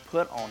going to be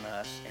put on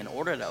us in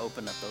order to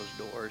open up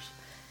those doors,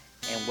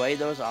 and weigh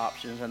those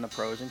options and the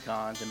pros and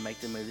cons, and make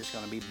the move that's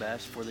going to be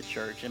best for the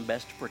church and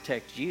best to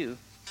protect you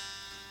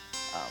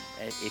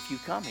if you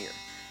come here.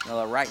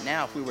 Now, right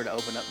now, if we were to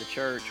open up the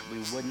church,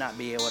 we would not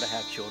be able to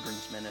have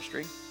children's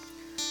ministry.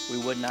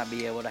 We would not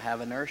be able to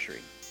have a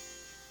nursery.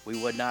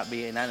 We would not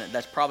be, and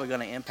that's probably going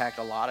to impact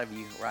a lot of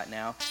you right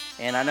now.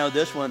 And I know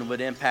this one would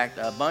impact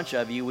a bunch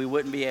of you. We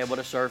wouldn't be able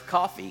to serve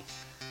coffee.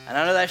 And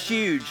I know that's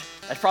huge.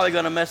 That's probably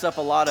going to mess up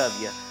a lot of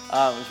you.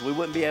 So we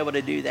wouldn't be able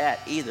to do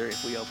that either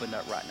if we opened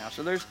up right now.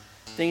 So there's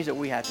things that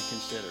we have to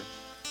consider.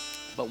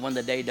 But when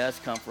the day does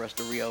come for us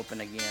to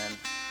reopen again,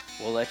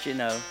 we'll let you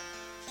know,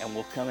 and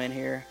we'll come in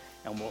here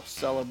and we'll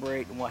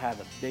celebrate, and we'll have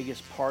the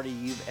biggest party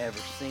you've ever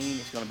seen.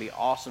 It's going to be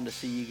awesome to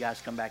see you guys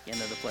come back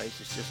into the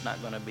place. It's just not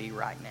going to be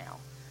right now,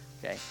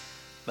 okay?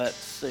 But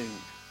soon,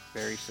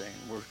 very soon,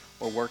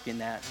 we're working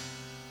that,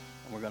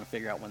 and we're going to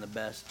figure out when the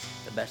best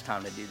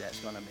time to do that is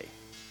going to be.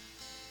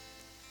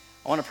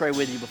 I want to pray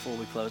with you before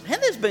we close.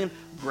 Hasn't this been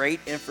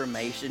great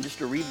information, just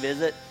to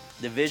revisit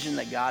the vision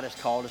that God has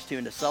called us to,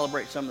 and to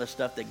celebrate some of the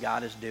stuff that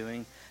God is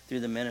doing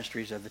through the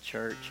ministries of the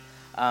church?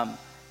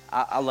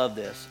 I love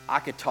this.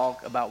 I could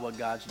talk about what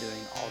God's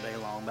doing all day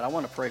long, but I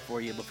want to pray for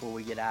you before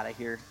we get out of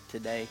here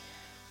today.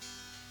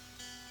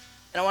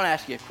 And I want to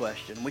ask you a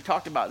question. We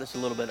talked about this a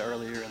little bit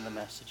earlier in the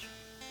message.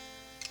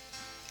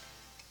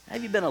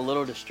 Have you been a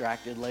little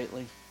distracted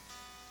lately?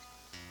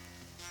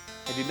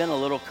 Have you been a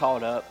little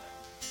caught up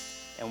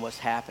in what's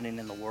happening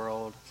in the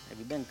world? Have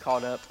you been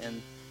caught up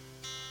in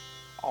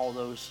all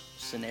those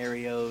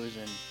scenarios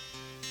and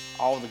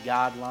all the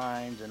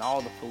guidelines and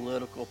all the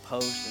political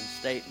posts and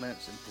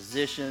statements and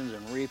positions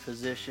and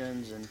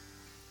repositions? And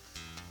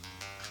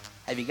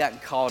have you gotten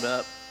caught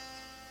up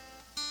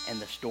in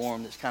the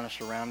storm that's kind of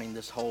surrounding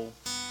this whole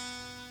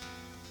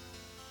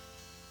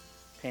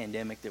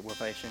pandemic that we're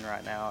facing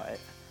right now?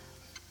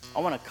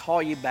 I want to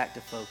call you back to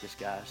focus,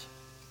 guys.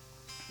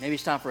 Maybe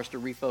it's time for us to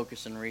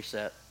refocus and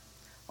reset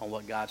on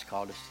what God's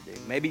called us to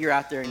do. Maybe you're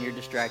out there and you're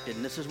distracted,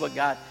 and this is what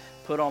God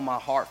put on my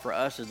heart for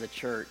us as a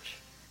church: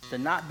 to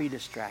not be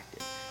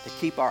distracted, to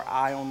keep our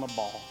eye on the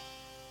ball,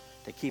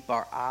 to keep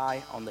our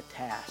eye on the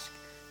task,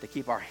 to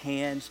keep our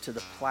hands to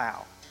the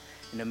plow,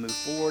 and to move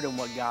forward in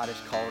what God has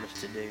called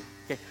us to do,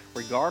 okay,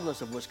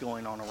 regardless of what's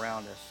going on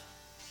around us.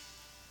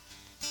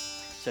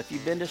 So if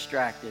you've been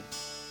distracted,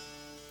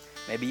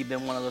 maybe you've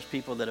been one of those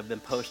people that have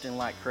been posting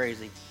like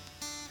crazy,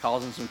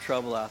 causing some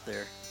trouble out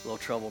there, little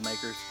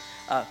troublemakers.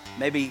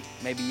 Maybe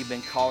you've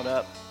been caught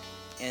up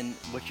in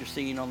what you're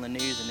seeing on the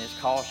news, and it's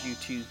caused you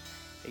to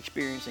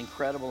experience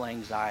incredible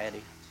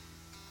anxiety.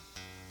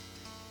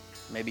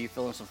 Maybe you're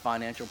feeling some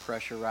financial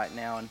pressure right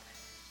now, and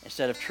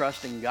instead of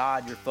trusting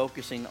God, you're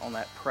focusing on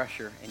that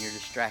pressure and you're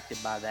distracted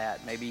by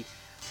that. Maybe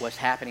what's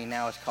happening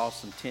now has caused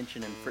some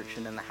tension and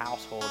friction in the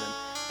household, and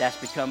that's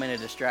becoming a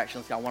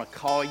distraction. So I want to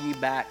call you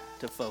back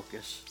to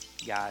focus,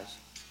 guys.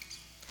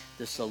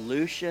 The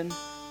solution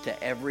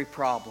to every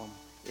problem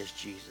is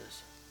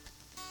Jesus.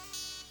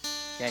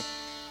 Okay?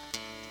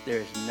 There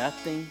is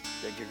nothing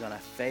that you're going to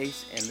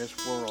face in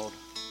this world.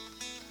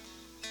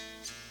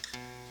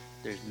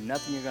 There's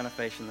nothing you're going to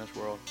face in this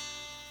world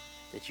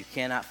that you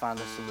cannot find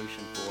a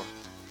solution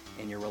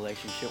for in your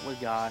relationship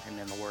with God and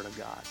in the Word of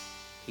God.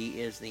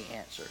 He is the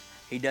answer.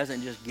 He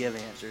doesn't just give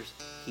answers.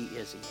 He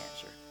is the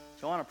answer.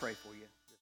 So I want to pray for you.